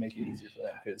there just to make it easier for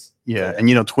them. Because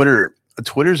and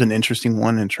Twitter's an interesting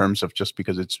one in terms of just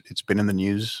because it's been in the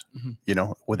news,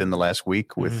 within the last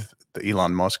week with the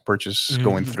Elon Musk purchase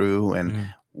going through,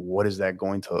 and what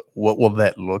will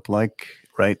that look like,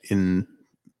 right, in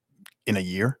a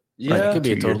year? Yeah, right? It could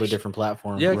be a totally different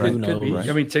platform. Yeah, right? could be. Right.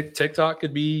 I mean, TikTok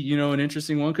could be, an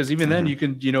interesting one, because even then you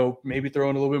can, maybe throw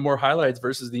in a little bit more highlights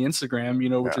versus the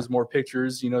Instagram, which is more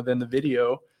pictures, than the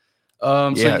video.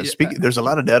 There's a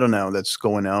lot of data now that's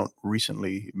going out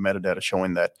recently, metadata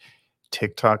showing that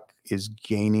TikTok is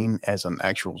gaining as an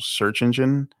actual search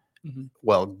engine,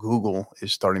 while Google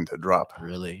is starting to drop.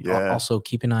 Really? Yeah. Also,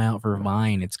 keep an eye out for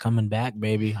Vine. It's coming back,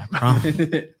 baby. I promise.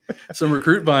 Some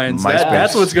recruit Vines.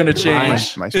 That's what's going to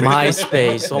change.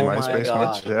 MySpace. Oh MySpace, my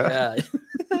God.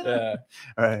 Yeah.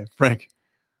 All right, Frank.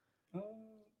 What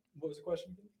was the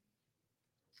question?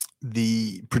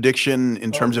 The prediction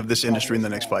in terms of this industry in the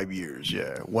next 5 years.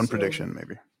 Yeah, one prediction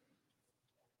maybe.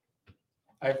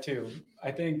 I have 2.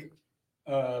 I think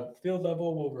field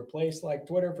level will replace like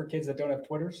Twitter for kids that don't have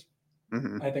Twitters.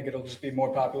 I think it'll just be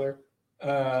more popular.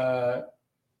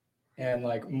 And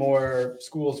like more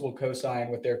schools will co-sign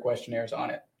with their questionnaires on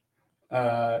it.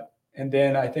 And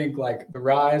then I think like the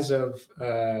rise of,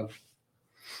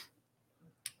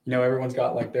 everyone's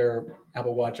got like their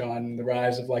Apple Watch on, the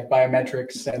rise of like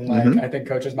biometrics, and like I think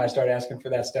coaches might start asking for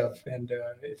that stuff, and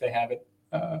if they have it.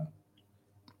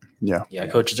 Yeah,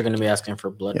 coaches are going to be asking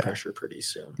for blood pressure pretty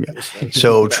soon. Yeah.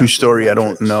 So true story. I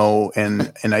don't know.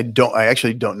 And I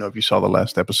actually don't know if you saw the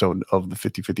last episode of the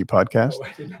 50/50 podcast,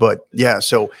 but yeah,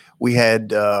 so we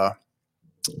had,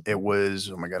 it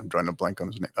was, oh my God, I'm drawing a blank on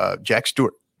his name. Jack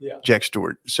Stewart. Yeah. Jack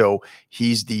Stewart. So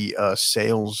he's the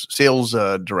sales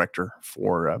director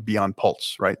for Beyond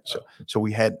Pulse, right? So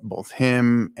we had both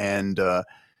him and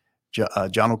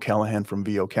John O'Callahan from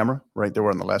VO Camera, right? They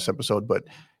were on the last episode, but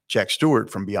Jack Stewart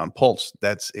from Beyond Pulse,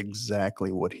 that's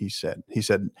exactly what he said. He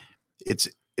said it's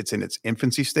in its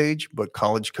infancy stage, but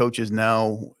college coaches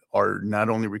now are not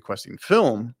only requesting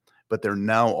film, but they're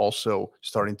now also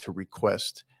starting to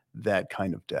request that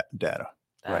kind of data.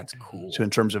 That's cool. So in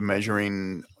terms of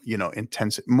measuring,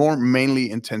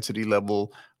 mainly intensity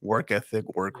level, work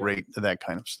ethic, work rate, that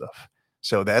kind of stuff.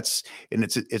 So it's in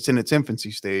its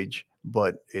infancy stage,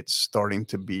 but it's starting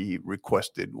to be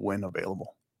requested when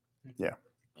available. Yeah.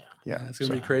 Yeah. It's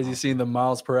gonna be crazy seeing the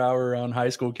miles per hour on high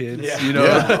school kids. Yeah. You know,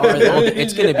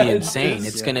 It's going to be Yeah, insane.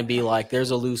 It's going to be like,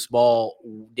 there's a loose ball.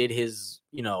 Did his,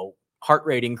 heart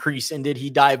rate increase and did he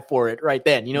dive for it right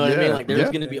then? You know what I mean? Yeah, Like there's yeah,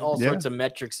 going to be all yeah. sorts of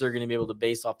metrics they're going to be able to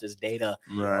base off this data.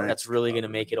 Right. That's really going to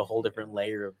make it a whole different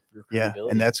layer of Yeah. recruitability.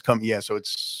 And that's so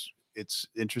it's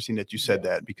interesting that you said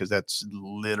that, because that's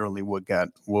literally what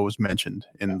was mentioned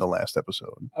in the last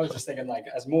episode. I was just thinking, like,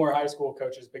 as more high school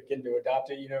coaches begin to adopt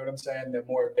it, you know what I'm saying, the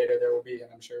more data there will be, and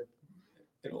I'm sure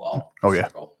it'll all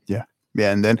circle. Yeah.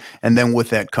 And then with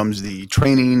that comes the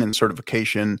training and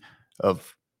certification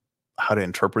of how to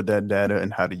interpret that data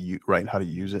and how to use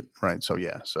it. Right. So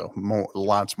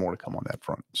lots more to come on that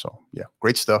front. So yeah,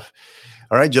 great stuff.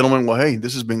 All right, gentlemen. Well, hey,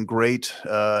 this has been great.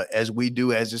 As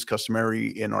is customary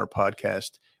in our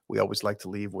podcast, we always like to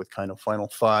leave with kind of final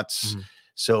thoughts. Mhm.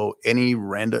 So any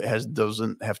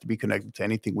doesn't have to be connected to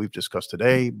anything we've discussed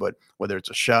today, but whether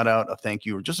it's a shout out, a thank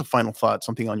you, or just a final thought,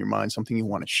 something on your mind, something you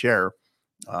want to share.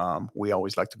 We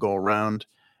always like to go around,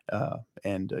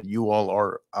 and you all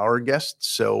are our guests.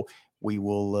 So we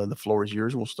will, the floor is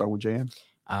yours. We'll start with JM.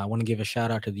 I want to give a shout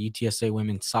out to the UTSA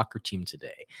women's soccer team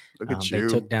today. Look at you.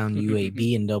 They took down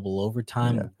UAB in double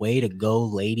overtime. Yeah. Way to go,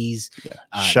 ladies.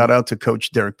 Yeah. Shout out to Coach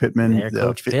Derek Pittman.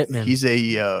 Coach Pittman. He's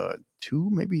a 2,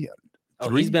 maybe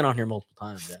 3. He's been on here multiple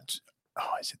times. Yeah.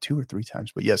 Oh, is it 2 or 3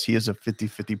 times? But yes, he is a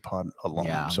 50-50 pod alum.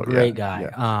 Yeah, so great guy.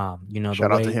 Yeah.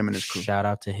 Shout out to him and his crew. Shout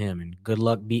out to him, and good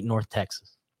luck beating North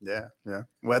Texas. Yeah.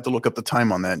 We'll have to look up the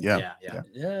time on that. Yeah.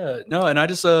 No, and I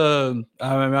just, I'm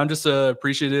just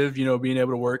appreciative, being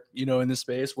able to work, in this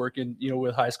space, working,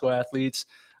 with high school athletes.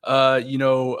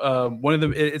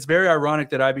 It's very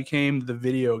ironic that I became the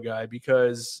video guy,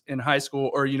 because in high school,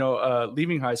 or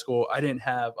leaving high school, I didn't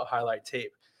have a highlight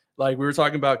tape. Like we were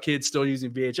talking about kids still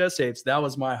using VHS tapes. That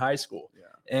was my high school. Yeah.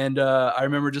 And I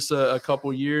remember just a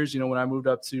couple years, when I moved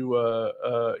up to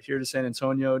here to San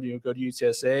Antonio, go to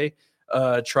UTSA,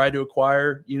 tried to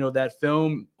acquire, that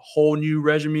film. Whole new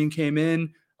regimen came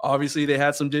in. Obviously, they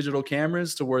had some digital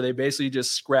cameras to where they basically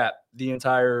just scrapped the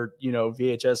entire,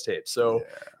 VHS tape. So,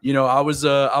 I was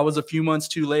a few months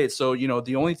too late. So,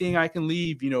 the only thing I can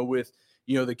leave, with,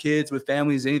 the kids, with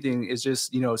families, anything, is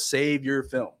just, save your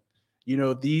film.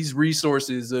 These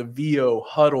resources of VO,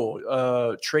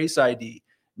 Huddle, Trace ID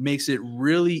makes it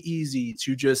really easy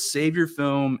to just save your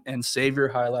film and save your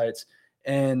highlights.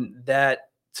 And that,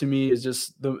 to me, is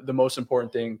just the most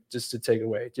important thing just to take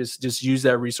away. Just use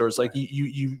that resource. Like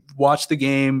you watch the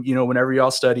game, whenever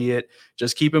y'all study it,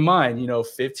 just keep in mind,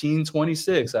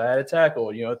 15-26, I had a tackle,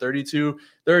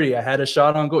 32-30, I had a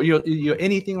shot on goal,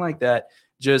 anything like that.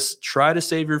 Just try to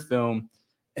save your film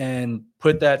and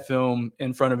put that film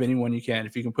in front of anyone you can.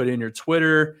 If you can put it in your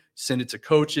Twitter, send it to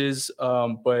coaches,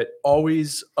 but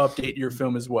always update your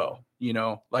film as well.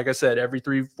 Like I said, every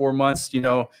 3-4 months,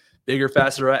 bigger,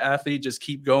 faster athlete, just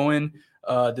keep going.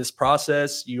 This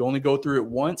process, you only go through it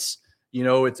once.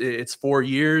 It's 4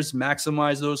 years,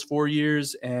 maximize those 4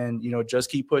 years, and,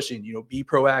 just keep pushing, be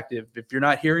proactive. If you're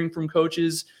not hearing from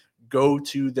coaches, go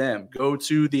to them, go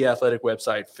to the athletic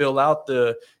website, fill out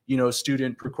the,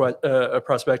 student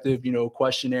prospective,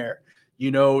 questionnaire,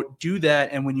 do that.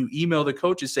 And when you email the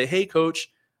coaches, say, hey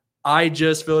coach, I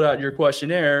just filled out your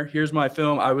questionnaire. Here's my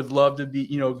film. I would love to be,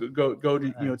 go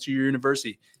to, to your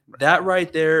university. That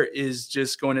right there is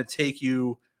just going to take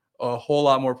you a whole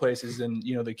lot more places than,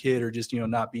 the kid, or just,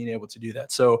 not being able to do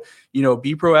that. So,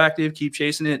 be proactive, keep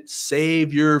chasing it,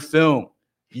 save your film.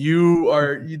 You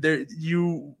are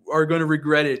going to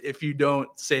regret it if you don't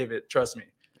save it. Trust me.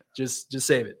 Just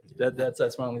save it.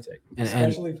 That's my only take.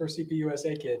 Especially for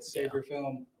CPUSA kids, save your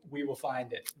film. We will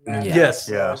find it. Yes.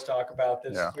 We always talk about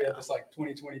this. Yeah. We had this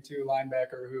 2022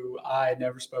 linebacker who I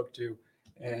never spoke to,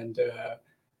 and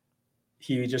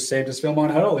he just saved his film on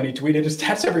Huddle, and he tweeted his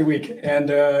stats every week. And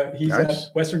he's at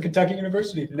Western Kentucky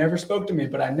University. Never spoke to me,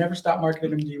 but I never stopped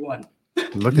marketing him D1.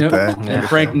 Look at that. And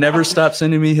Frank never stopped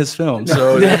sending me his film.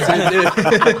 So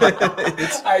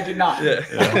I did not. Yeah.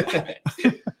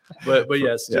 But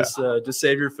yes, just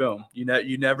save your film.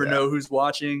 You never know who's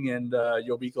watching, and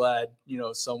you'll be glad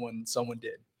someone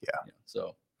did. Yeah.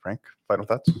 So Frank, final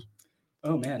thoughts?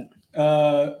 Oh man,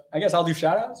 I guess I'll do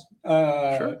shout outs.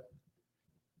 Sure.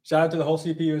 Shout out to the whole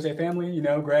CPUSA family.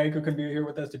 Greg, who couldn't be here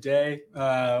with us today.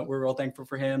 We're real thankful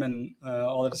for him and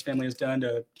all that his family has done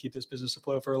to keep this business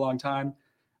afloat for a long time.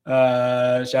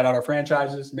 Shout out our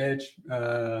franchises, Mitch,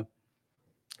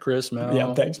 Chris, Mel.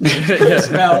 Yeah, thanks.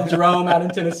 Chris, Mel, Jerome out in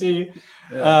Tennessee.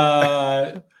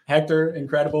 Hector,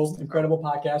 incredible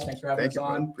podcast. Thanks for having us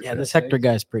on. Yeah, this Hector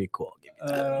guy is pretty cool.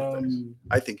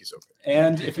 I think he's okay.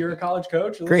 And if you're a college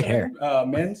coach, Great hair.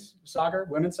 Men's soccer,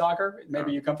 women's soccer,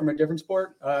 maybe you come from a different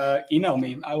sport, email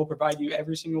me. I will provide you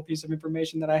every single piece of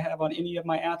information that I have on any of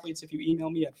my athletes if you email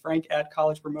me at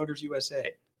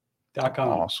frank@collegepromotersusa.com.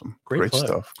 Awesome. Great plug.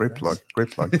 Stuff. Great plug.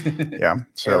 Yeah.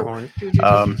 So,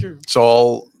 so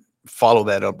I'll follow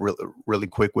that up really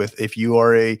quick with, if you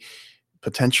are a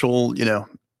potential,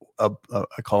 I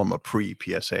call them a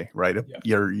pre-PSA, right? Yeah.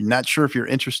 You're not sure if you're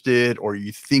interested, or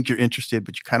you think you're interested,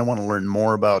 but you kind of want to learn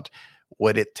more about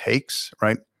what it takes,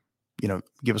 right?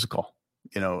 Give us a call,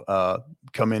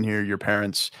 come in here, your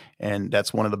parents. And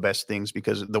that's one of the best things,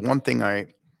 because the one thing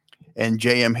and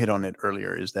JM hit on it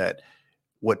earlier, is that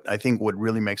what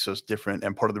really makes us different,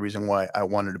 and part of the reason why I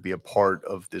wanted to be a part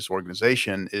of this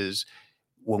organization, is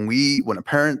when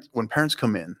parents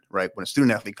come in, right? When a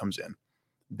student athlete comes in,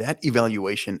 that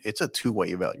evaluation, it's a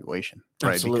two-way evaluation,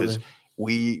 right? Absolutely. Because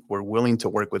we're willing to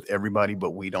work with everybody,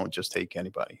 but we don't just take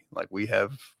anybody. Like we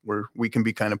can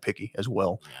be kind of picky as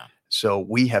well. Yeah. So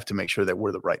we have to make sure that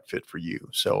we're the right fit for you.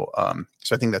 So,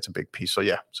 so I think that's a big piece. So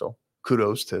yeah, so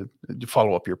kudos to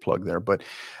follow up your plug there. But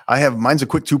mine's a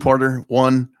quick two-parter.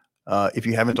 One, if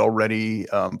you haven't already,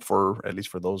 at least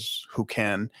for those who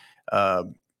can,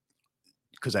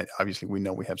 because obviously we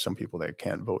know we have some people that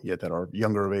can't vote yet that are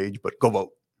younger of age, but go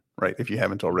vote, right? If you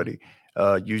haven't already,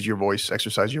 use your voice,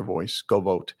 exercise your voice, go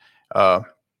vote.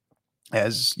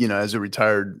 As a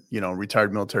retired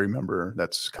military member,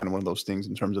 that's kind of one of those things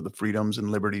in terms of the freedoms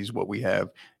and liberties, what we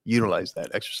have, utilize that,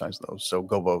 exercise those. So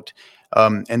go vote.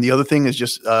 And the other thing is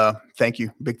just thank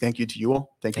you. Big thank you to you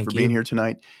all. Thank you for being here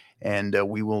tonight. And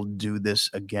we will do this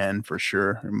again for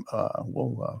sure.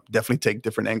 We'll definitely take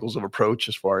different angles of approach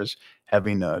as far as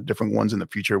having different ones in the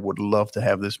future. Would love to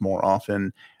have this more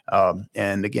often.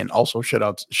 And again, also shout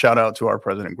out to our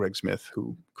president, Greg Smith,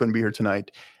 who couldn't be here tonight,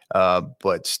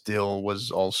 but still was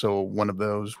also one of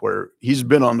those where he's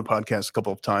been on the podcast a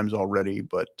couple of times already.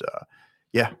 But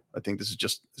yeah, I think this is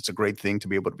it's a great thing to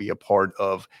be able to be a part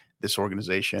of this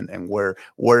organization, and where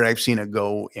I've seen it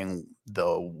go in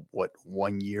the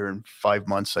 1 year and 5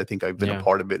 months I think I've been a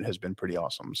part of it has been pretty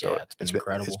awesome. So it's been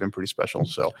incredible. It's been pretty special.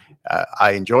 So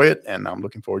I enjoy it, and I'm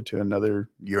looking forward to another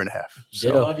year and a half.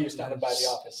 So I love you standing by the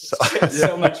office. It's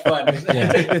so much fun.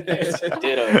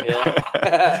 Ditto.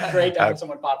 Yeah. Great to have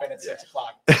someone pop in at 6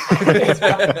 o'clock.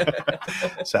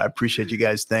 So I appreciate you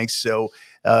guys. Thanks. So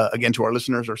again, to our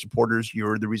listeners, our supporters,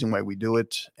 you're the reason why we do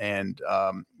it. And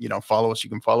follow us. You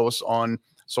can follow us on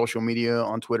social media,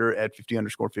 on Twitter at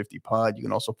 50_50 pod. You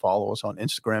can also follow us on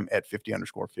Instagram at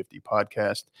 50_50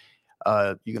 podcast.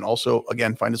 You can also,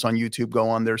 again, find us on YouTube. Go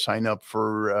on there, sign up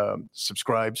for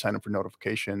subscribe, sign up for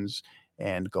notifications,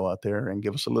 and go out there and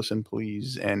give us a listen,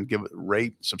 please. And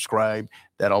rate, subscribe.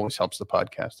 That always helps the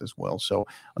podcast as well. So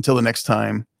until the next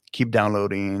time, keep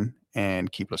downloading and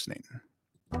keep listening.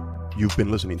 You've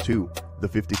been listening to the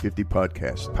 50/50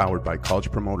 podcast, powered by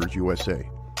College Promoters USA.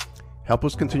 Help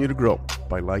us continue to grow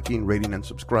by liking, rating, and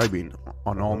subscribing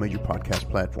on all major podcast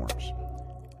platforms.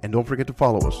 And don't forget to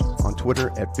follow us on Twitter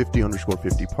at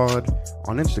 50_50 pod,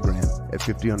 on Instagram at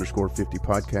 50_50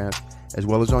 podcast, as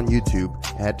well as on YouTube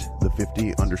at the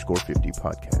 50_50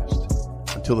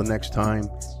 podcast. Until the next time,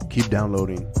 keep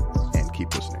downloading and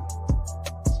keep listening.